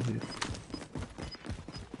ამოვაგაზი.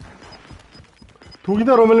 თუ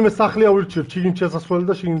გინდა რომელიმე სახლი ავირჩიოთ, ჩიგინ შესასვლელი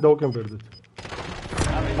და შიგნით დავკემპერდეთ.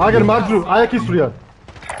 აგერ მარჯვნივ, აი აქ ისვრიან.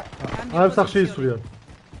 აი ამ სახლში ისვრიან.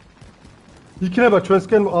 იქნება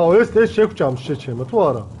ჩვენსკენ, ეს შეგჭამ შეჩემა თუ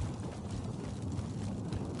არა?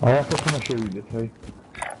 აი აქ უნდა შევიდეთ, აი.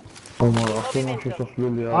 მაგრამ ახლა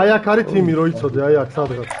შესასვლელი აი აქ არის თიმი, რო იცოდე, აი აქ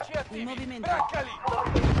სადღაც. In movimento.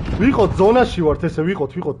 ვიყოთ ზონაში ვართ, ესე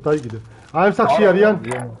ვიყოთ, დაიგიდე. აი ამ სახლში არიან?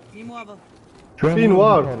 Mi muovo. წინ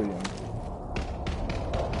ვარ.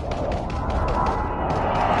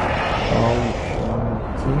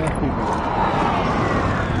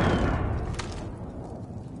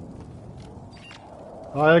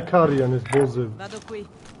 აი აქ არიან ეს ბოზები. Vado qui.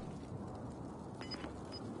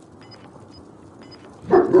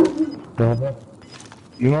 და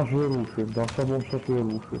იმას ვერ უშვებ, დასაბომსაც ვერ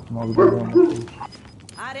უშვებ, მაგრამ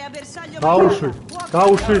Area bersaglio.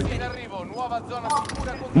 გაუშვი. In arrivo, nuova zona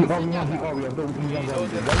sicura consegnata.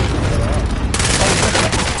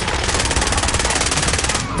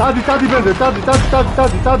 Tadi bende,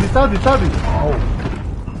 tadi.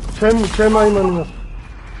 ჩემ აიმანინას.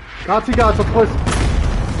 კაცი გააცო თქვენს.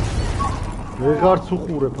 ვეღარც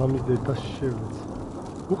უყურებ ამის დეტას შევეც.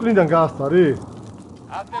 უკნიდან გაასტარი?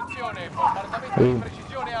 Attenzione, bombardamento di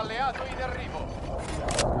precisione alleato in arrivo.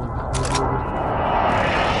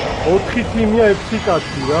 4 თიმია 6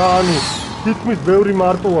 კაცი რა, ანუ თითქმის ბევრი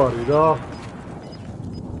მარტო არის რა.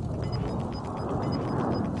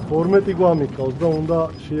 12 გვამიკავს და უნდა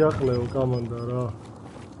შეაყლეო კამანდა რა.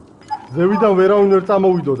 ზევიდან ვერავინ ვერ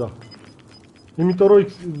წამოვიდოდა. იმიტომ რომ იქ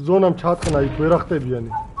ზონამ ჩატყნა, იქ ვერ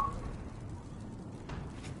ახტებიანი.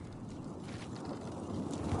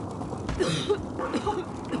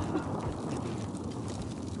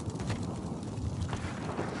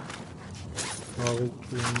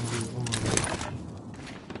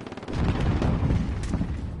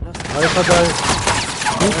 აი ხადაი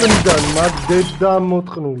უკნიდან მაგ დედა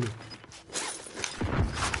მოტყნული.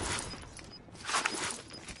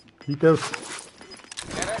 იტევს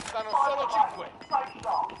Ne restano solo 5.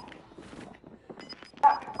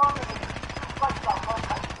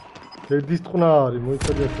 დედის ტყნა არის,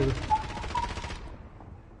 მოიცადე ასე.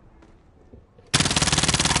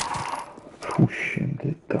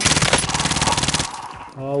 უშენდედა.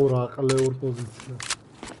 აუ რა ყლეურ პოზიცია.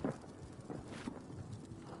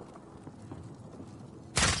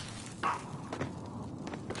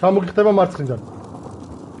 ჩამოგიხდება მარცხნიდან.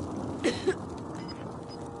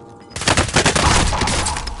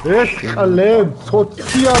 ეს ყლე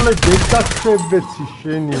სოციალე დეტაცებეცი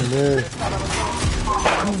შენი მე.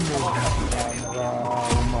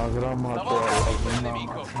 მაგრამ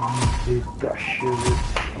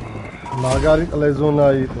მაგარი ყლეზონა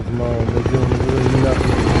იყო ძმა, მეგონა.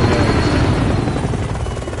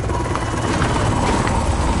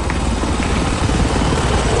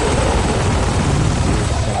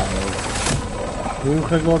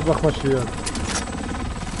 უხეგოდ ბახმაშია.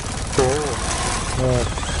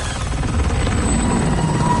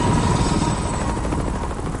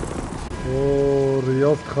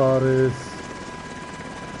 რიალს ხარეს.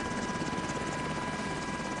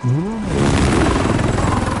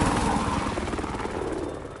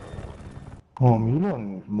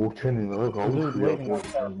 Milani, morčeni, da ga Dude waiting on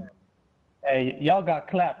uspio. us, man. Hey, y'all got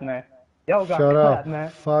clapped, man. Y'all got Shut clapped, up. man.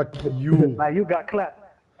 Fuck you. Like, you got clapped.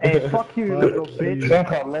 Hey, fuck you, you little Fuck bitch. you. Sen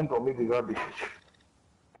Carlento midi kardeşim.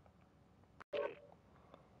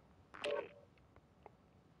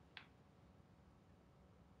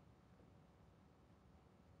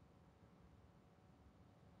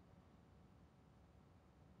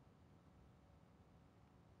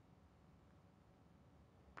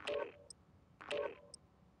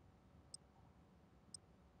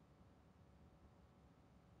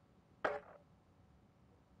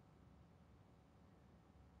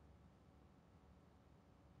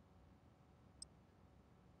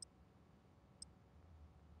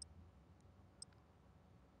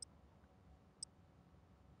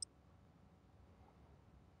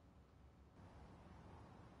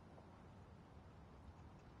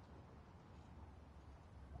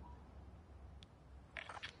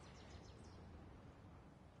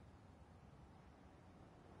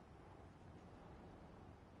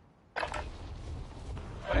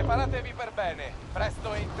 Preparatevi per bene,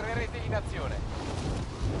 presto entrerete in azione.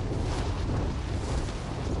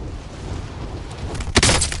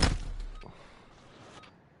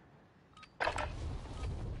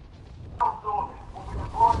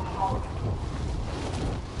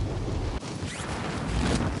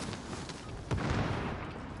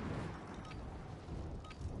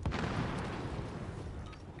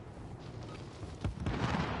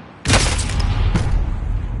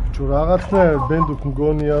 Čo რაღაცნაირად ბენდუკ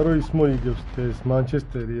მგონია რომ ის მოიგებს ეს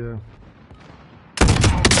მანჩესტერია.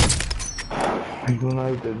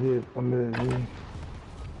 United eqaledi.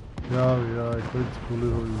 Jaa, kõik puli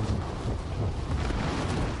roiu.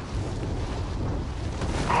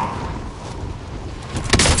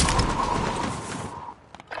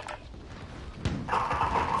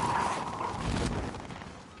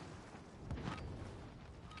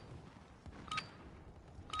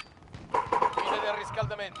 Fine del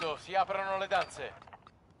riscaldamento, si aprono le danze.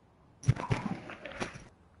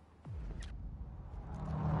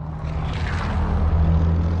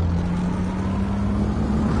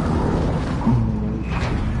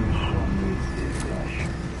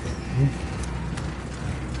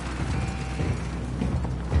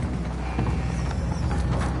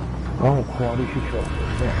 Oh, quality shot.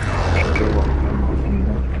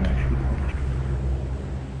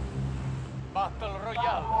 Battle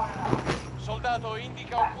Royale. Soldato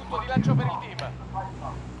indica un punto di lancio per il team.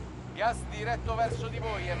 Gas diretto verso di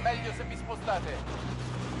voi, è meglio se vi spostate.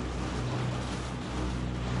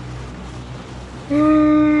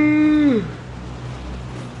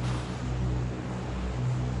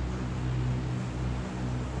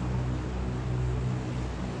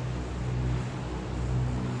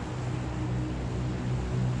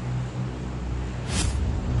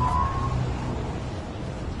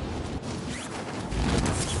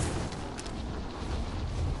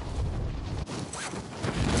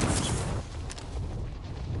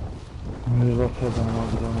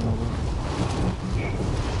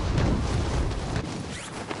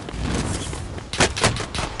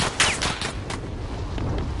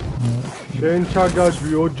 შენ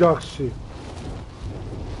ჩაგაჯვი ოჯახში.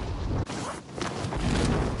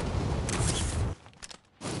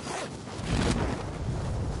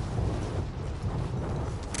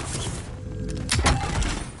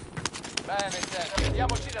 Bene, senti,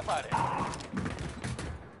 diamoci da fare.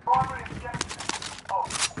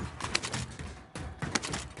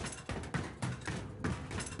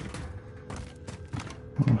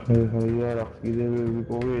 Iaraq კიდევ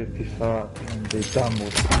ვიპოვე 1 საათი ამდე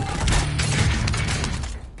დამოდი.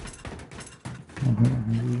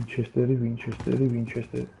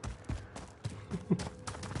 Winchester.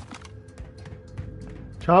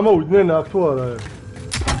 ჩამოვიდნენ აქ თუ არა?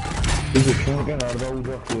 იგი ჩვენკენ არ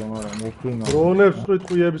დაუძახია, მაგრამ მოფრინა. დრონებს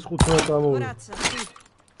ყვითყიების 15 წამოვიდა. Corazza, sì.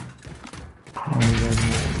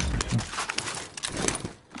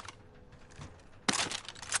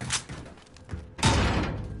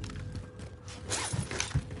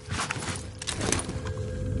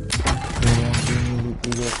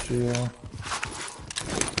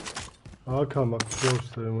 აქა მაქვს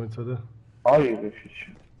ფორსტერი მოიცადა. აი ეგეში.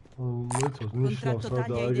 მოიცავს ნიშნავს რა Contratto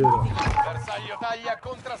taglia დააგერა. identificato. Bersaglio taglia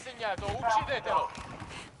contrassegnato, uccidetelo.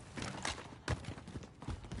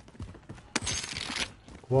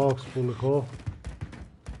 გვაქვს ფული ხო?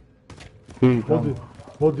 მოდი.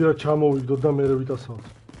 მოდი რა ჩამოვიდო და მე ვიტასავთ.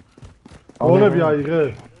 მონები აიღე?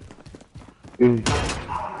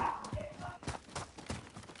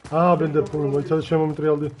 ბენდერ ფული მოიცადა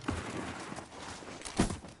შემომტრიალდი.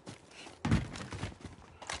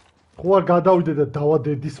 ხო არ გადავიდე და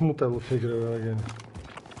დავადედის მუტელოთ ეგრევე რაგენი.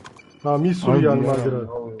 მისვრიან მაგრამ.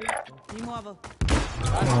 Mi muovo.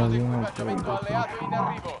 Lancio di equipaggiamento alleato in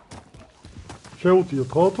arrivo. შეუტიოთ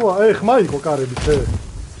ხო თუ? ხმა იყო კარები შე.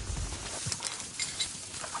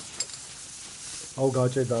 აუ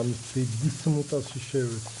გაჭედა ამის დიდის მუტასში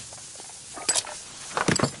შევეც.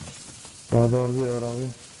 გადავარდი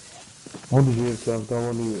არავინ. მოდი ერთად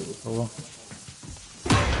დავალიერო, ხა.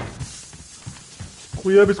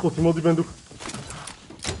 ხუიების ხუთი მოდი ბენდუკ.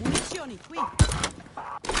 Munizioni, qui.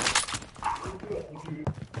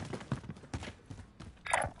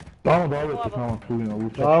 დავავალეთ ხა თულინა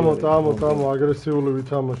უშაშე. დამო აგრესიული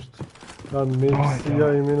ვითამაშეთ. და მესია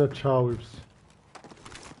იმენა ჩავებს.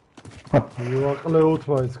 ვაყლეოთ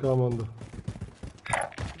მაინც გამანდა.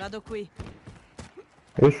 Vado qui.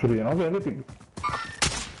 ესურიან აბა ერთი.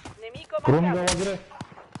 Nemico რომი marcato. გავაგრე?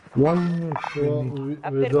 ვაი,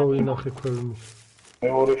 ვედავინახე ქვევიმის.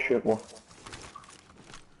 მეორე შეყვა.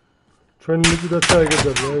 ჩვენ მიდიდა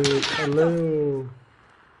წაიგებდა, აი, ყალე.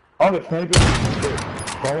 აბა სნაიპერი.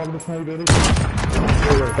 გავაგრე სნაიპერი.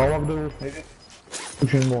 გავაგრე სნაიპერი.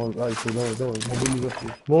 ჩვენ აი, დავай,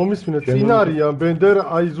 მობილიზაცია. მომისმინე, წინ არიან ბენდერ,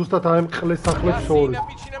 აი ზუსტად აი ყლეს სახლებს Gas in შორის.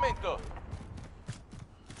 avvicinamento.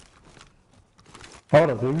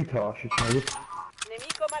 არა, ზევითაა შეჩნევით.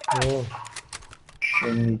 Nemico marcato.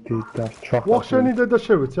 შენი დედა ჩახა. ვახშენი დედა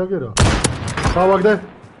შევეცი აგერა. გავაგდე.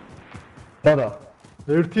 და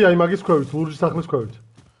ერთი აი მაგის ქვევით, ლურჯის სახლის ქვევით.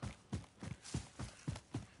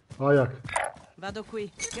 აი აქ. Vado qui.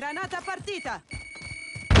 Granata partita.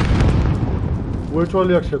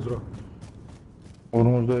 უეჭვალი აქ შეძრა.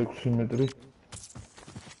 46 მეტრი.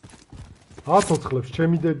 100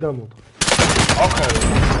 ჩემი დედა მოდა.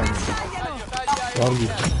 კარგი.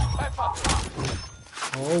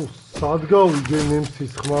 აუ, სად გავიგე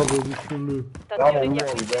ნემსის ხმა ბოდიშვილი. Stazione di დავაი,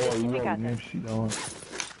 acquisto დავაი, identificata. ნემსი, დავაი.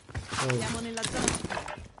 Siamo nella zona sicura.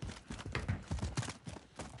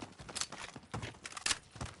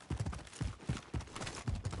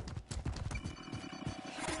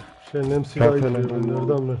 შენ ნემსი გაიგე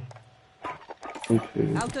ნერდამნე.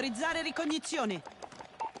 Autorizzare ricognizione.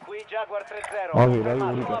 Qui Jaguar 3-0. აი, რა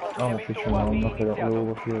იური და შეჩვენა ნახე რა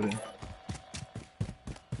ყოლობაში არის.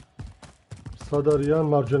 სად არიან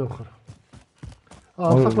მარჯვენა მხარ?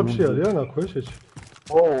 სახლებში არიან აქვე შეჭი.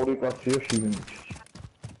 ორი კაცია შიგნით.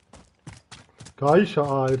 გაიშა,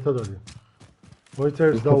 ერთად არიან. მოიცა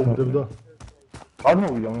ერთს დაუგდებ და არ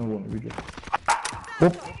მოვიდა მე მგონი ბიჭო.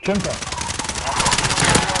 ოპ, ჩემთან.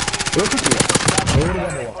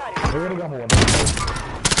 როგორ გამოვა?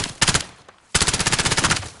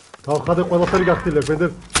 დავხადე ყველაფერი გახტილებ,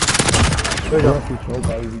 ბენდერ.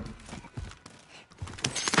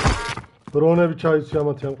 დრონები ჩაიცი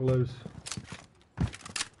ამათი ამ ყლების.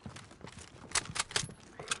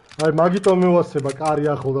 აი მაგიტომ მევასება კარი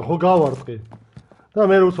ახლდა, ხო გავარტყი. და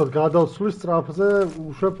მე უცოდ გადავსვლის სტრაფზე,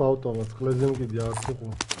 უშვებ ავტომატს, ყლეზე მკიდი არც იყო.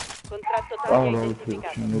 Contratto taglia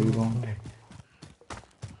identificato.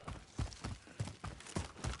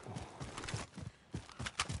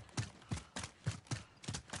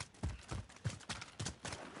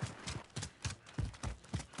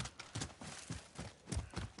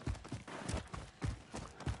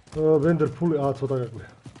 ბენდერ ფული ცოტა გაკლია.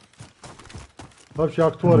 ვაფშე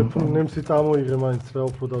აქტუარი ფული ნემსი წამოიღე მაინც რა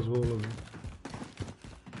უფრო დაზღვეულები.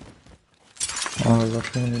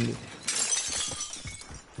 გახსენილი.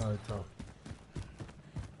 აი ცა.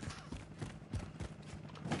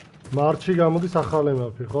 მარჩი გამოდის ახალი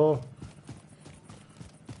მაფი, ხო?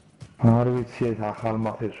 არ ვიცი ეს ახალ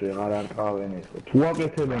მაფებს ვეღარ არყავენ ეს. თუ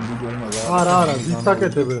აკეთებენ ბიჭო იმას. არა, დიდ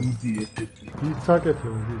საკეთებენ. დიდ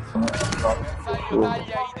საკეთებენ, დიდ.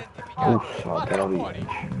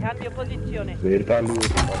 Cambio posizione. ვერტალი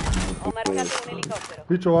Ho marcato un elicottero.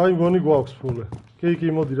 ბიჭო, აი მგონი გვაქვს ფული. კი,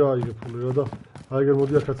 მოდი რა აიღე ფული რა და აიგერ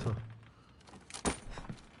მოდი აქაცა.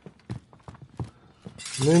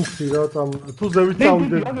 ნემსი რა წამ თუ ზევით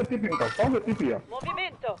წავიდე. ტიპია.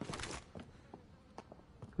 Movimento.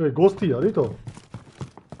 გოსტი არისო?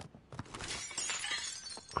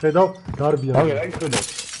 ხედავ, გარბიან. რა იხედავ?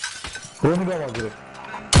 რომი გავაგრე?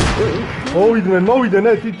 მოვიდნენ,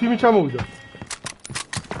 თიმი ჩამოვიდა.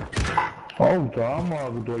 აუ,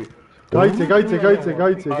 დამაგდოი.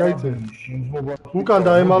 გაიცე. უკან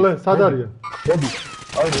დაემალე, სად არიან? მოდი.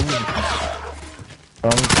 აი რომი.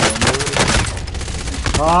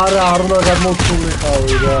 არა, არ უნდა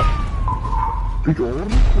გადმოცულიყავი რა. ბიჭო,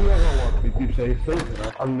 ორი ხულა გავაკეთე ტიპს ესე რა.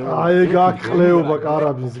 აი გაკლეობა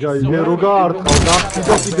კარაბის გაი, მე რო გაარტყავ,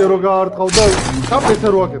 და კიდე რო გაარტყავ და კაფეთე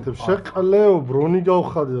რო აკეთებ, შეყლეო, ბრონი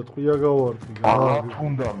გავხადე და ტყვია გავარტყი. აა,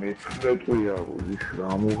 თუნდა მე ტყვია ის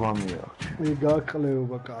რა მოგამია. აი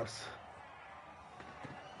გაკლეობა კარს.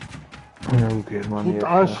 ნუ გერმანია.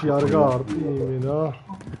 ტანში არ გაარტყი იმენა.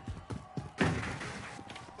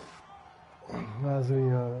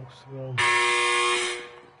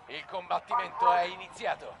 Il combattimento è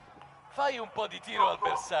iniziato. Fai un po' di tiro al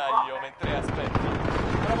bersaglio mentre aspetti.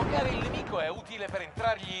 Provocare il nemico è utile per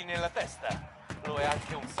entrargli nella testa. Lo è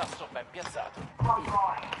anche un sasso ben piazzato.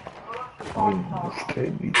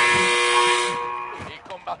 Il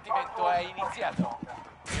combattimento è iniziato.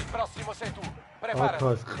 Il prossimo sei tu. Preparati.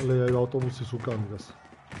 Aka ეს ხლე ავტობუსის უკან დგას.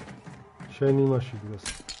 შენ იმაში დგას.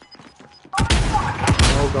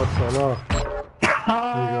 აუ გაცანა.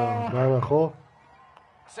 ეგა, განახო.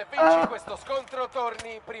 Se vinci questo scontro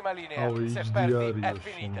torni in prima linea. აუ Se იჯდი perdi è არისო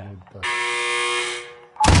finita. შენ.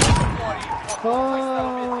 Fuori, conquista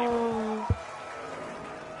l'obiettivo.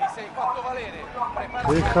 Ti sei fatto valere.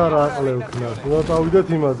 Preparati. ეხა რა ყლე ვქნას. უნდა დავიდეთ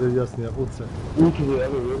იმაზე იასნია ყუცე. უთხე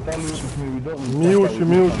არა ვერტალიუსის მივიდა.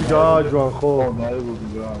 მიუში გააჯვან ხო? დაებოდი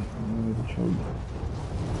რა.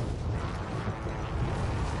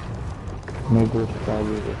 მე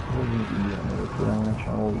გოსტავე. მე პროგრამა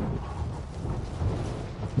ჩამოვიდე.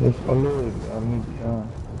 ეს ყველები არ მიდია.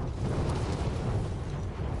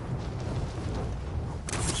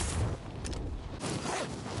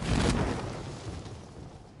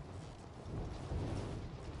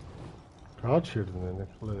 რა ჩერდნენ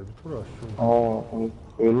ხლები თუ რა შუ?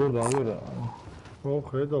 ყველო დავერა. ხო,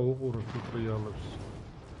 ხედა უყურებ თუ ტრიალებს.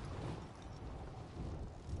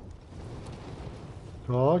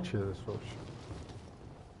 რა ჩერეს ვაფშე?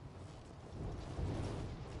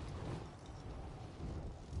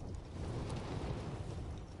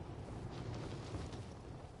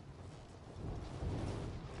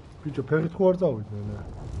 ბიჭო, ფეხით ხო არ წავიდნენ?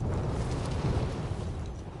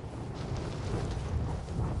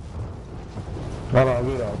 არა,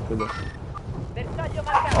 ვერა, ხედა. Bersaglio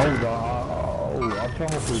marcato. არ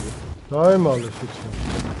ჩამოხვიდე. დაემალე შეჩი.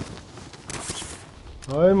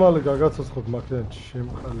 დაემალე გაგაცოცხლოთ მაგდან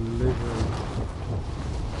შემყალე.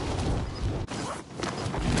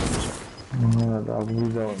 და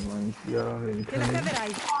ვიზავ მაინც იარაღი. Te la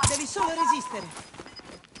caverai, devi solo resistere.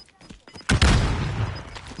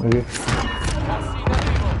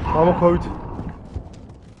 ამოქვით.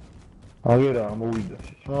 აგერა მოვიდა.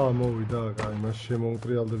 მოვიდა, კაი, მას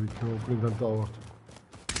შემოუტრიალდებით, მოკრინდან დავართ.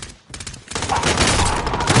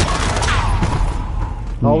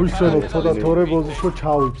 ავისვენოთ ცოტა თორებოზე შო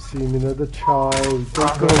ჩავიფსი იმინა და ჩავიწე.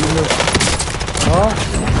 ჰა?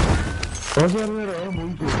 ბაზარვერა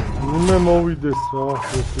მოვიდა. მე მოვიდეს რა,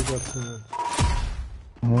 ეს კაცი.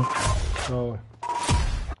 დავაი.